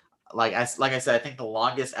only like I said, I think the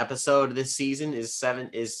longest episode this season is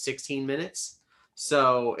 16 minutes.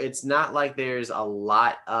 So it's not like there's a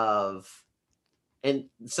lot of, and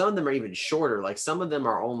some of them are even shorter. Like some of them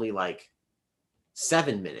are only like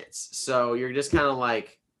 7 minutes. So you're just kind of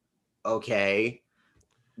like, okay,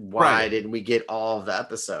 why didn't we get all of the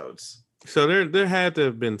episodes? So there had to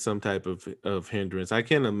have been some type of hindrance. I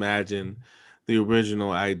can't imagine the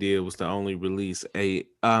original idea was to only release 8.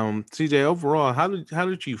 CJ, overall, how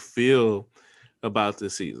did you feel about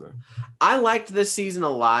this season? I liked this season a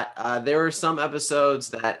lot. There were some episodes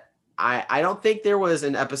that I don't think there was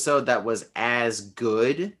an episode that was as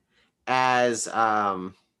good as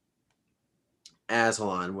hold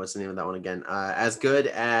on, what's the name of that one again? As good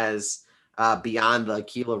as Beyond the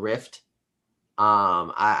Aquila Rift.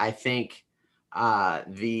 I think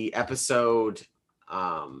the episode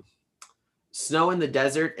Snow in the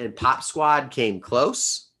Desert and Pop Squad came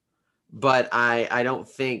close, but I don't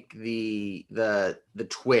think the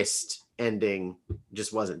twist ending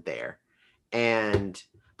just wasn't there.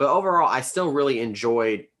 But overall, I still really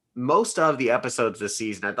enjoyed most of the episodes this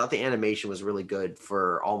season. I thought the animation was really good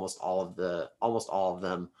for almost all of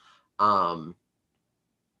them. And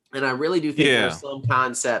I really do think there's some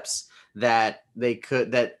concepts that like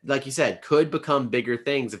you said, could become bigger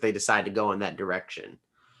things if they decide to go in that direction.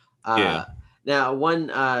 Now, one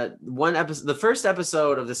episode, the first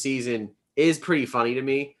episode of the season is pretty funny to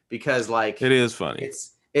me because like it is funny.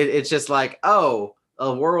 It's just like, oh,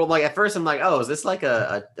 a world, like at first I'm like, oh, is this like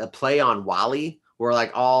a play on WALL-E where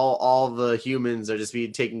like all the humans are just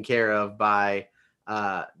being taken care of by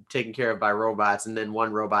taken care of by robots, and then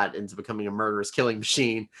one robot ends up becoming a murderous killing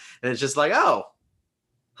machine, and it's just like, oh,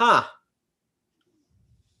 huh.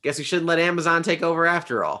 Guess we shouldn't let Amazon take over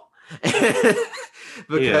after all,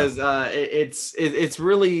 because it's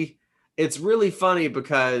really funny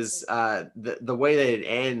because the way that it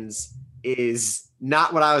ends is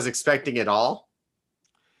not what I was expecting at all.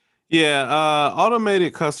 Yeah,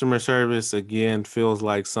 automated customer service again feels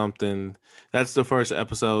like something. That's the first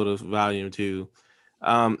episode of Volume 2.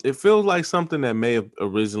 It feels like something that may have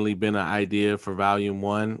originally been an idea for Volume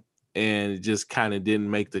 1 and it just kind of didn't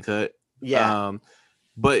make the cut. Yeah.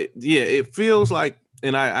 But yeah, it feels like,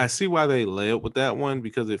 and I see why they led with that one,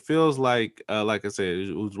 because it feels like I said,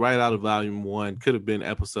 it was right out of Volume 1, could have been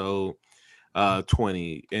episode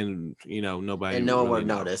 20, and nobody And no one really would have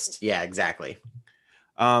knows. noticed. Yeah, exactly.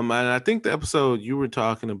 And I think the episode you were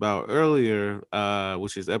talking about earlier,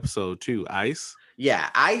 which is episode 2, Ice. Yeah,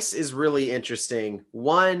 Ice is really interesting.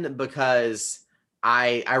 One, because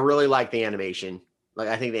I really like the animation. Like,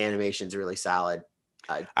 I think the animation is really solid.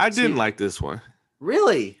 I didn't like this one.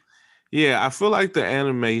 Really? Yeah, I feel like the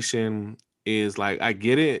animation is like, I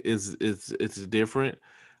get it, it's different.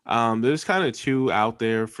 There's kind of two out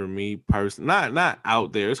there for me personally. Not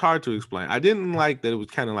out there. It's hard to explain. I didn't like that it was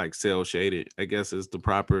kind of like cell shaded, I guess is the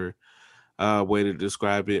proper way to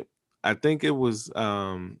describe it. I think it was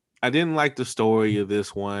I didn't like the story of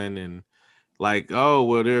this one, and like, oh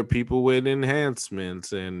well, there are people with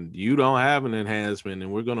enhancements and you don't have an enhancement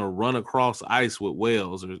and we're gonna run across ice with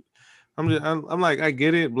whales. Or I'm like, I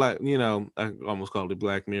get it, I almost called it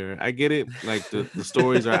Black Mirror. I get it, like the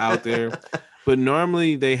stories are out there, but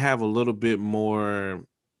normally they have a little bit more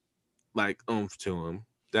like oomph to them.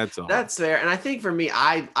 That's all. That's fair. And I think for me,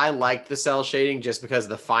 I liked the cell shading just because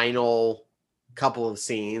the final couple of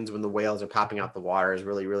scenes when the whales are popping out the water is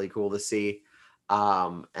really, really cool to see.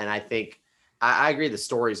 And I think I agree the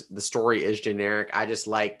story is generic. I just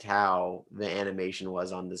liked how the animation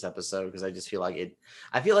was on this episode because I feel like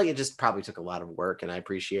it just probably took a lot of work, and I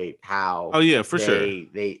appreciate how Oh yeah, for sure.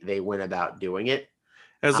 they went about doing it.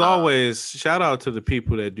 As always, shout out to the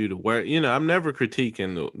people that do the work. I'm never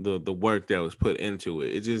critiquing the work that was put into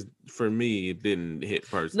it. It just, for me, it didn't hit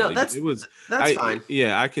personally. No, that's fine.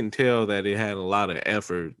 Yeah, I can tell that it had a lot of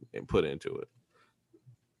effort and put into it.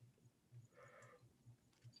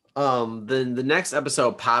 Then the next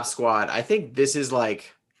episode, Pop Squad, I think this is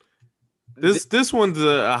like this one's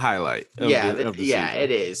a highlight. Of the season.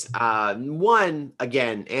 It is. One,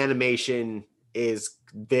 again, animation is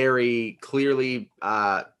very clearly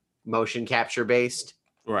motion capture based.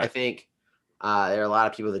 Right. I think there are a lot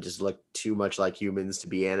of people that just look too much like humans to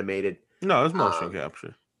be animated. No, it's motion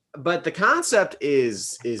capture. But the concept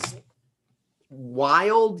is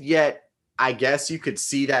wild, yet I guess you could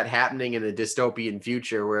see that happening in a dystopian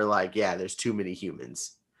future where, like, yeah, there's too many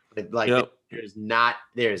humans. Like, yep. there's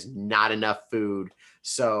not enough food.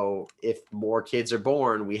 So if more kids are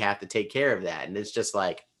born, we have to take care of that. And it's just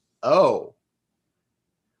like, oh,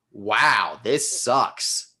 wow, this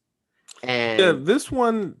sucks. And yeah, this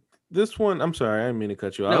one, I'm sorry, I didn't mean to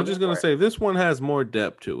cut you off. I was just gonna say this one has more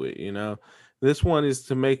depth to it, This one is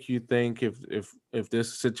to make you think if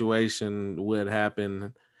this situation would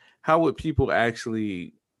happen, how would people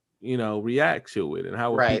actually, react to it, and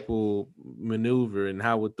how would people maneuver, and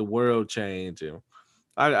how would the world change? And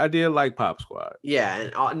I did like Pop Squad. Yeah,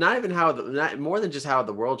 and not even not more than just how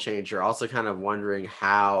the world changed. You're also kind of wondering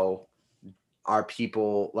how are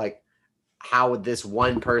people, like, how would this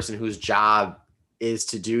one person whose job is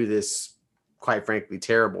to do this, quite frankly,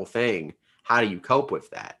 terrible thing, how do you cope with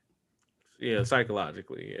that? Yeah,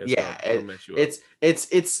 psychologically. Yeah,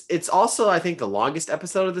 it's also, I think, the longest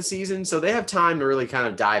episode of the season, so they have time to really kind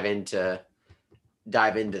of dive into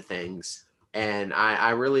things, and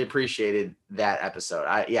I really appreciated that episode.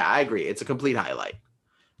 I agree, it's a complete highlight.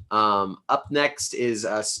 Up next is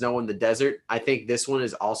Snow in the Desert. I think this one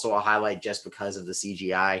is also a highlight just because of the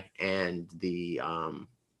CGI and the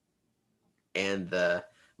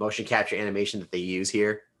motion capture animation that they use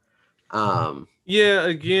here. Yeah,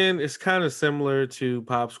 again, it's kind of similar to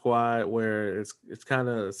Pop Squad, where it's kind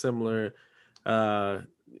of similar.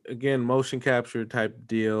 Again, motion capture type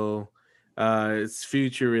deal. It's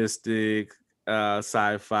futuristic,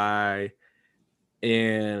 sci-fi,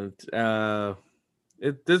 and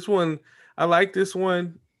this one, I like this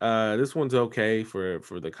one. This one's okay for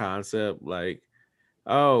the concept. Like,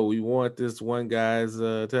 oh, we want this one guy's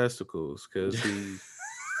testicles because he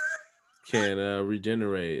can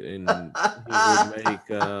regenerate, and he would make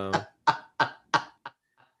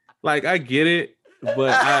like, I get it,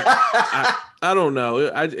 but I don't know.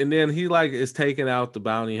 And then he like is taking out the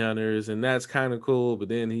bounty hunters, and that's kind of cool. But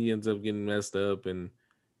then he ends up getting messed up, and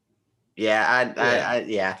Yeah, that's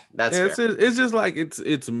yeah, fair. it's just like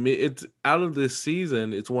it's out of this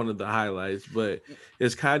season. It's one of the highlights, but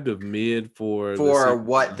it's kind of mid for the For series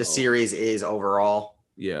what as the a whole. series is overall.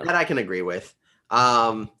 Yeah. That I can agree with.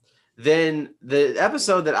 Then the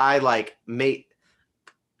episode that I like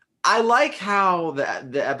I like how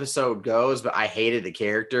the episode goes, but I hated the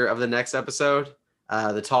character of the next episode,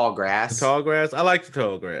 the tall grass. The tall grass. I like the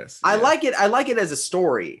tall grass. I like it. I like it as a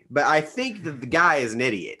story, but I think that the guy is an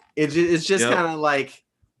idiot. It's just kind of like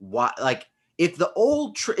what, like if the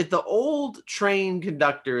old train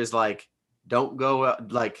conductor is like, don't go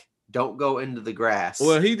into the grass.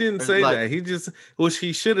 Well, he didn't say like, that.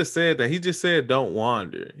 He should have said that. He just said, "Don't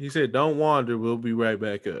wander." He said, "Don't wander. We'll be right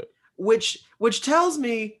back up." Which tells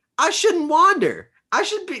me I shouldn't wander. I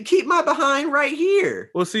should keep my behind right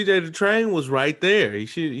here. Well, CJ, the train was right there. He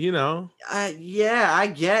should, Yeah, I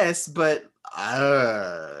guess, but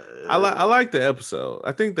I like the episode.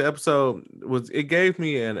 I think the episode it gave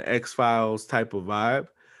me an X-Files type of vibe.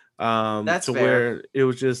 That's to fair. Where it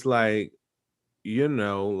was just like,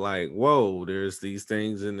 like, whoa, there's these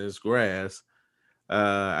things in this grass.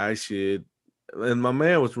 And my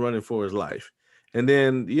man was running for his life. And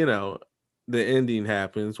then, the ending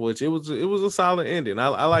happens, which it was a solid ending.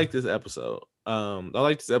 I like this episode. I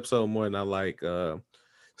like this episode more than I like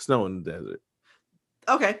Snow in the Desert.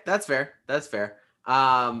 Okay, that's fair. That's fair.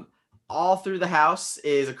 All Through the House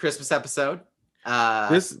is a Christmas episode.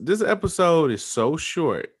 This episode is so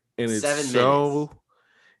short, and it's 7 minutes.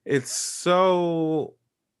 It's so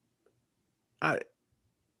I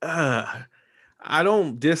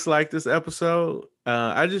don't dislike this episode.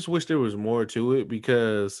 I just wish there was more to it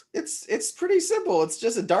because it's pretty simple. It's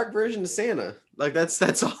just a dark version of Santa. Like that's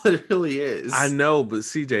all it really is. I know, but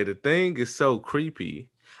CJ, the thing is so creepy.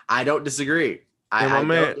 I don't disagree. I don't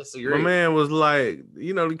disagree. My man was like,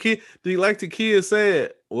 the kid. Like the kid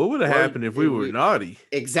said, what would have happened if we were naughty?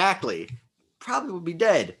 Exactly. Probably would be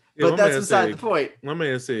dead. Yeah, but that's beside the point. My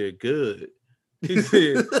man said, good. He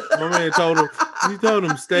said, my man told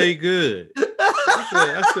him, stay good.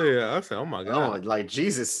 I said, oh my God. Oh, like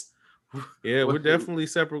Jesus. Yeah, we're definitely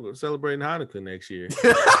celebrating Hanukkah next year.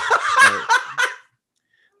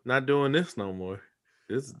 Not doing this no more.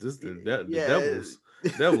 This the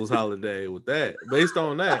devil's holiday with that. Based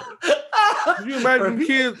on that. Can you imagine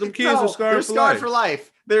them kids are scarred for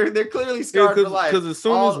life. They're clearly scarred for life. Because as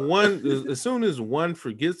soon as one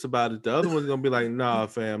forgets about it, the other one's gonna be like, "Nah,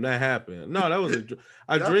 fam, that happened. No, that was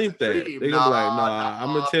I dreamed that." They're gonna be like, "Nah,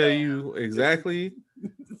 I'm gonna tell you exactly."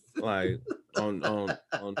 Like on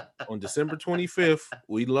December 25th,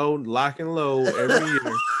 we lock and load every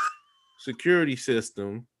year. Security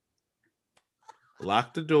system,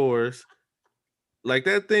 lock the doors. Like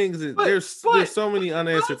that there's so many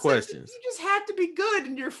unanswered questions. You just have to be good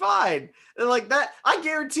and you're fine. And like that, I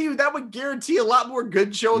guarantee you that would guarantee a lot more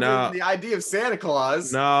good children than the idea of Santa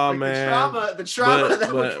Claus. No, like man. The trauma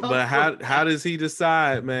but how does he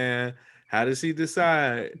decide, man? How does he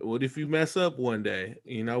decide? What if you mess up one day?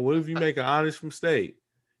 What if you make an honest mistake?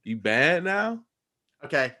 You bad now?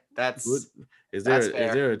 Okay, is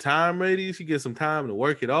there a time radius? You get some time to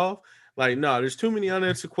work it off? Like, no, there's too many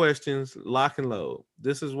unanswered questions. Lock and load.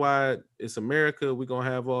 This is why it's America. We're gonna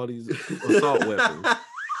have all these assault weapons.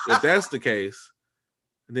 If that's the case,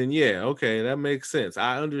 then yeah, okay, that makes sense.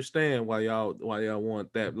 I understand why y'all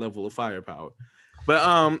want that level of firepower.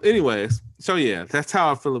 But anyways, so yeah, that's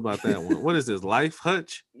how I feel about that one. What is this? Life,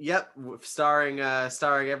 Hutch? Yep, starring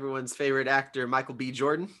everyone's favorite actor, Michael B.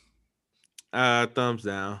 Jordan. Thumbs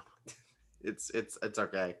down. It's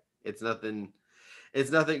okay. It's nothing. It's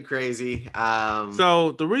nothing crazy.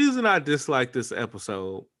 So the reason I dislike this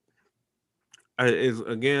episode is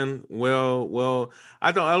again,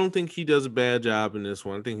 I don't think he does a bad job in this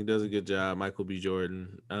one. I think he does a good job, Michael B.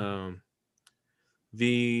 Jordan.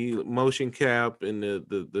 The motion cap and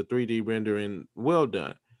the 3D rendering, well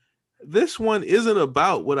done. This one isn't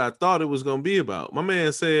about what I thought it was going to be about. My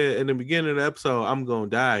man said in the beginning of the episode, "I'm going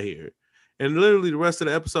to die here," and literally the rest of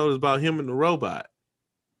the episode is about him and the robot.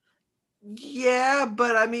 Yeah,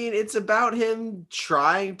 but I mean, it's about him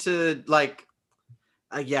trying to like.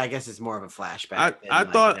 Yeah, I guess it's more of a flashback. I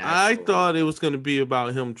thought it was going to be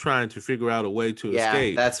about him trying to figure out a way to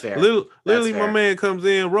escape. That's fair. Literally, my man comes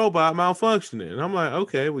in, robot malfunctioning, and I'm like,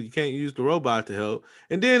 okay, well, you can't use the robot to help.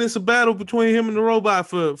 And then it's a battle between him and the robot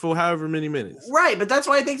for however many minutes. Right, but that's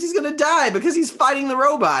why he thinks he's going to die, because he's fighting the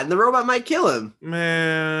robot, and the robot might kill him.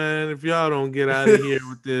 Man, if y'all don't get out of here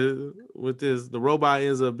with this, the robot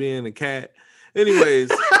ends up being a cat.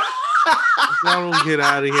 Anyways, if y'all don't get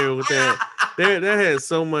out of here with that. that has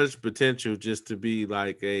so much potential just to be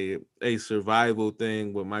like a survival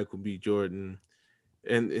thing with Michael B. Jordan,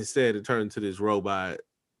 and instead it turned into this robot.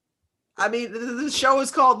 I mean, the show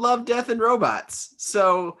is called Love, Death, and Robots.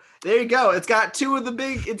 So there you go. It's got two of the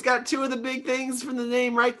big things from the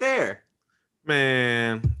name right there.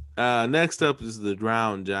 Man, next up is the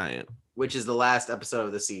Drowned Giant, which is the last episode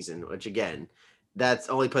of the season. Which again, that's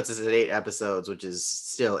only puts us at 8 episodes, which is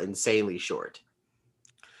still insanely short.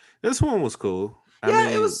 This one was cool. Yeah, I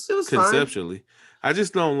mean, it was conceptually. fine. I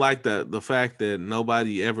just don't like the fact that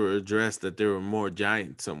nobody ever addressed that there were more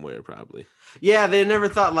giants somewhere. Probably. Yeah, they never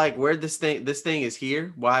thought like where this thing is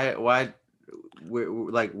here. Why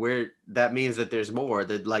where that means that there's more.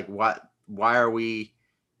 That like why are we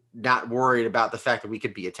not worried about the fact that we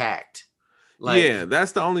could be attacked? Like, yeah,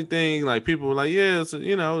 that's the only thing. Like people were like, yeah, it's,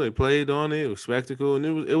 they played on it. It was spectacle,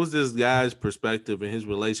 and it was this guy's perspective and his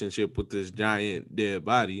relationship with this giant dead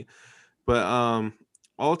body. But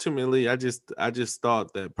ultimately, I just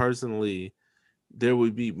thought that personally there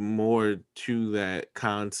would be more to that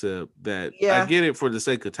concept that I yeah, get it for the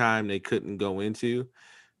sake of time they couldn't go into,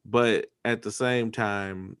 but at the same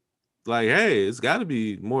time, like, hey, it's got to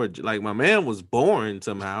be more. Like my man was born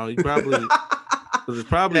somehow. He probably. There's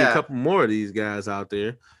probably a yeah. couple more of these guys out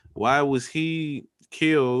there. Why was he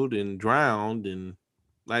killed and drowned and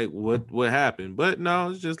like what happened? But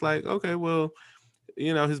no, it's just like, okay, well,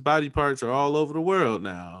 his body parts are all over the world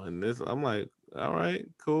now. And I'm like, all right,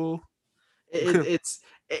 cool. It's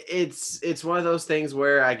one of those things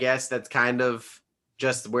where I guess that's kind of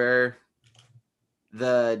just where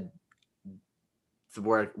what's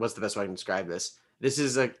the best way I can describe this? This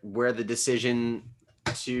is where the decision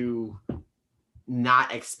to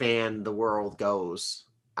not expand the world goes,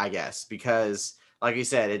 I guess, because like you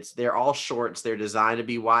said, they're all shorts. They're designed to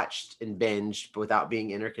be watched and binged without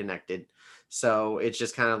being interconnected. So it's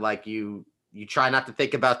just kind of like you try not to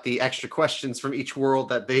think about the extra questions from each world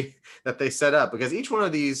that they set up, because each one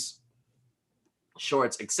of these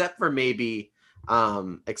shorts, except for maybe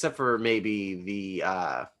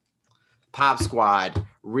the Pop Squad,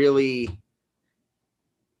 really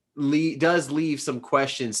does leave some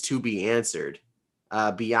questions to be answered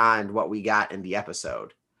beyond what we got in the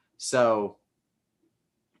episode. So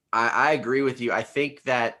I agree with you. I think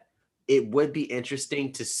that it would be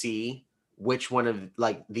interesting to see which one of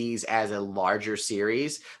like these as a larger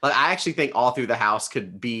series. Like I actually think All Through the House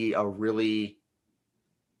could be a really,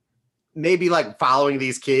 maybe like following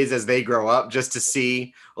these kids as they grow up, just to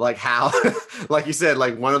see like how like you said,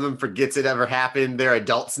 like one of them forgets it ever happened. They're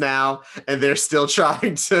adults now and they're still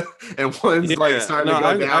trying to, and one's like starting to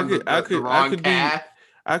go down the wrong path.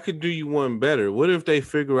 I could do you one better. What if they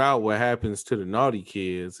figure out what happens to the naughty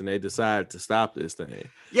kids and they decide to stop this thing?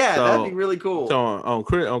 Yeah, that'd be really cool. So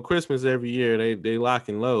on Christmas every year they lock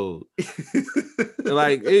and load.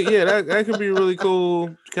 Like that could be a really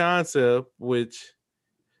cool concept, which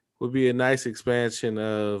would be a nice expansion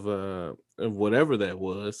of whatever that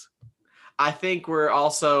was. I think we're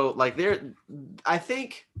also like I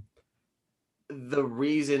think the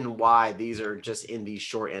reason why these are just in these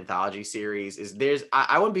short anthology series is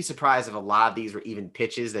I wouldn't be surprised if a lot of these were even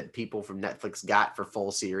pitches that people from Netflix got for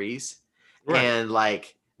full series. Right. And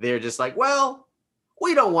like they're just like, well,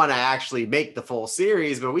 we don't want to actually make the full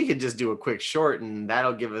series, but we could just do a quick short and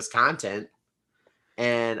that'll give us content.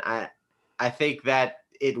 And I think that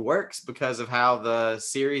it works because of how the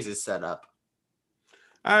series is set up.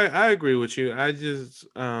 I agree with you. I just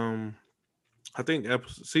I think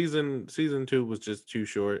season 2 was just too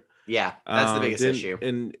short. Yeah, that's the biggest issue.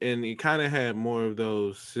 And it kind of had more of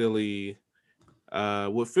those silly,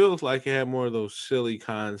 what feels like it had more of those silly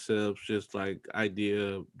concepts, just like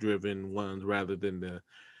idea driven ones rather than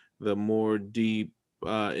the more deep,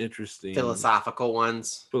 interesting philosophical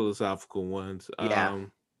ones. Yeah.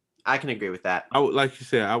 I can agree with that. I would, like you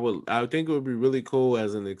said, I think it would be really cool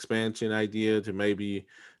as an expansion idea to maybe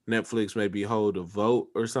Netflix maybe hold a vote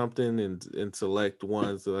or something and select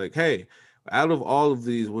ones like, hey, out of all of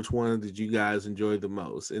these, which one did you guys enjoy the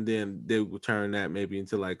most? And then they would turn that maybe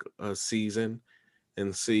into like a season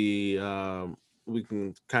and see, we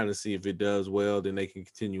can kind of see if it does well, then they can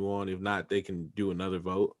continue on. If not, they can do another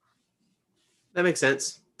vote. That makes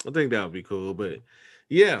sense. I think that would be cool. But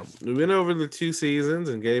yeah, we went over the 2 seasons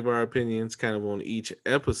and gave our opinions kind of on each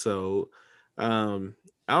episode. I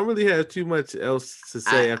don't really have too much else to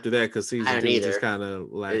say after that because season 2 is just kind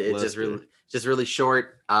of like it's just really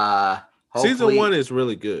short. Season 1 is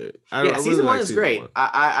really good. Season 1 is great.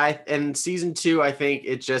 And season 2, I think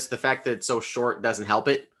it's just the fact that it's so short doesn't help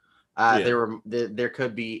it. There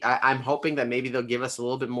could be. I'm hoping that maybe they'll give us a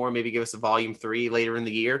little bit more. Maybe give us a volume 3 later in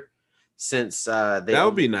the year, since that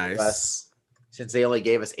would be nice. since they only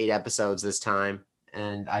gave us 8 episodes this time.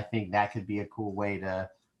 And I think that could be a cool way to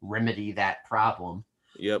remedy that problem.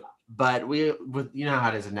 Yep. But you know how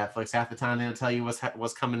it is at Netflix. Half the time they don't tell you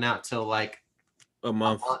what's coming out till like a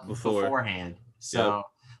month beforehand. So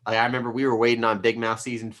like I remember we were waiting on Big Mouth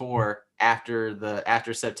season 4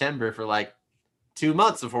 after September for like 2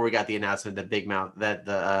 months before we got the announcement that Big Mouth that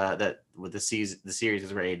the series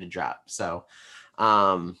is ready to drop. So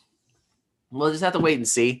we'll just have to wait and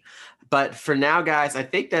see. But for now, guys, I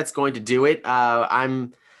think that's going to do it.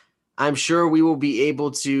 I'm sure we will be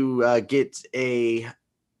able to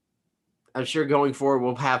I'm sure going forward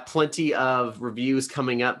we'll have plenty of reviews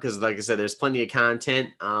coming up because, like I said, there's plenty of content.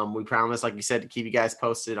 We promise, like you said, to keep you guys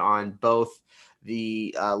posted on both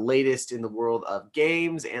the latest in the world of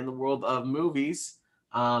games and the world of movies.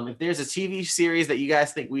 If there's a TV series that you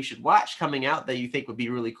guys think we should watch coming out that you think would be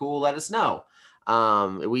really cool, let us know.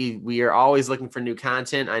 We are always looking for new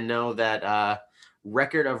content. I know that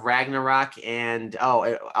Record of Ragnarok and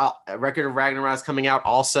Record of Ragnarok is coming out.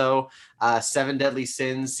 Also, 7 Deadly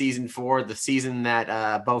Sins season 4, the season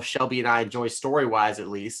that both Shelby and I enjoy story-wise at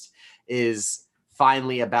least, is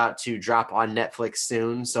finally about to drop on Netflix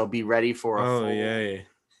soon. So be ready for a full... yay.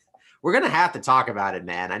 We're gonna have to talk about it,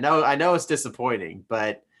 man. I know it's disappointing,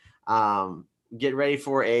 but get ready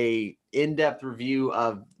for a in-depth review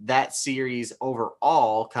of that series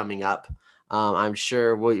overall coming up. I'm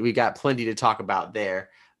sure we got plenty to talk about there.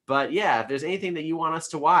 But yeah, if there's anything that you want us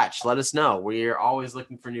to watch, let us know. We're always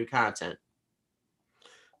looking for new content.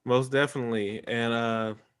 Most definitely. And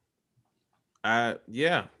I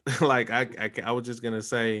was just gonna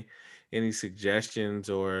say, any suggestions,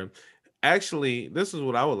 or actually, this is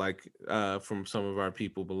what I would like from some of our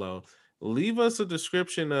people below. Leave us a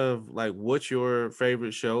description of like what your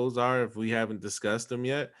favorite shows are if we haven't discussed them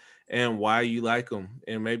yet, and why you like them,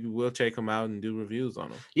 and maybe we'll check them out and do reviews on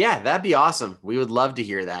them. Yeah, that'd be awesome. We would love to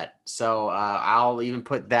hear that. So I'll even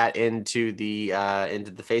put that into the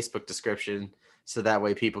Facebook description, so that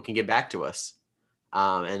way people can get back to us,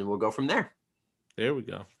 and we'll go from there. There we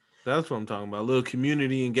go. That's what I'm talking about. A little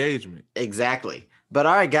community engagement. Exactly. But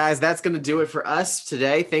all right, guys, that's going to do it for us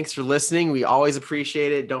today. Thanks for listening. We always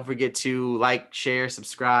appreciate it. Don't forget to like, share,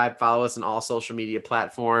 subscribe, follow us on all social media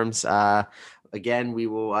platforms. Again, we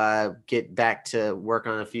will get back to work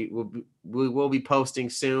on a few. We will be posting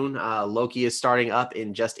soon. Loki is starting up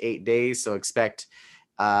in just 8 days, so expect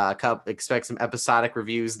some episodic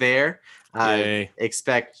reviews there.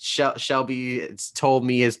 Expect Shelby told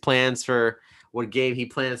me his plans for what game he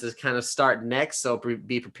plans to kind of start next. So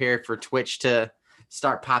be prepared for Twitch to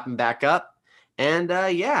start popping back up. And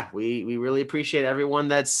we really appreciate everyone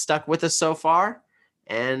that's stuck with us so far.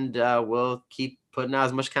 And we'll keep putting out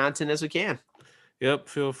as much content as we can. Yep.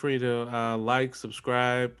 Feel free to like,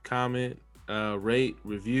 subscribe, comment, rate,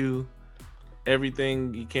 review,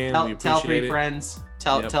 everything you can. We appreciate tell 3 it. Friends.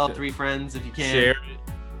 Tell 3 friends if you can. Share it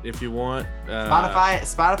if you want.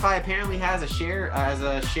 Spotify apparently has a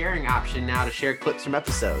sharing option now to share clips from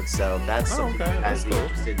episodes. So that's something you guys be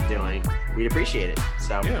interested in doing. We'd appreciate it.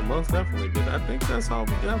 So yeah, most definitely. But I think that's all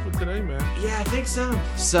we got for today, man. Yeah, I think so.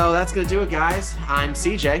 So that's gonna do it, guys. I'm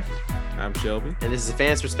CJ. I'm Shelby. And this is A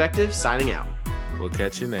Fan's Perspective, signing out. We'll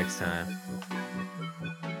catch you next time.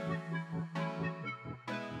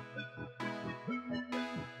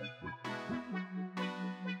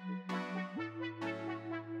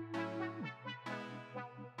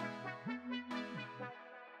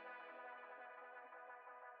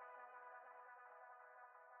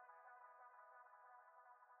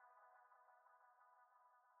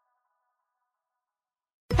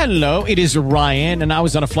 Hello, it is Ryan, and I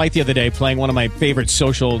was on a flight the other day playing one of my favorite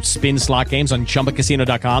social spin slot games on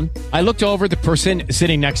ChumbaCasino.com. I looked over at the person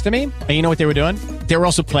sitting next to me, and you know what they were doing? They were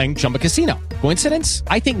also playing Chumba Casino. Coincidence?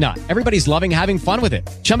 I think not. Everybody's loving having fun with it.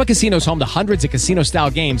 Chumba Casino is home to hundreds of casino-style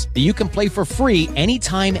games that you can play for free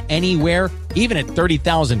anytime, anywhere, even at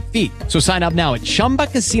 30,000 feet. So sign up now at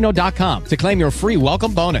ChumbaCasino.com to claim your free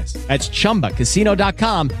welcome bonus. That's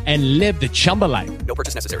ChumbaCasino.com and live the Chumba life. No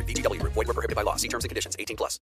purchase necessary. VGW. Void where prohibited by law. See terms and conditions. 18+.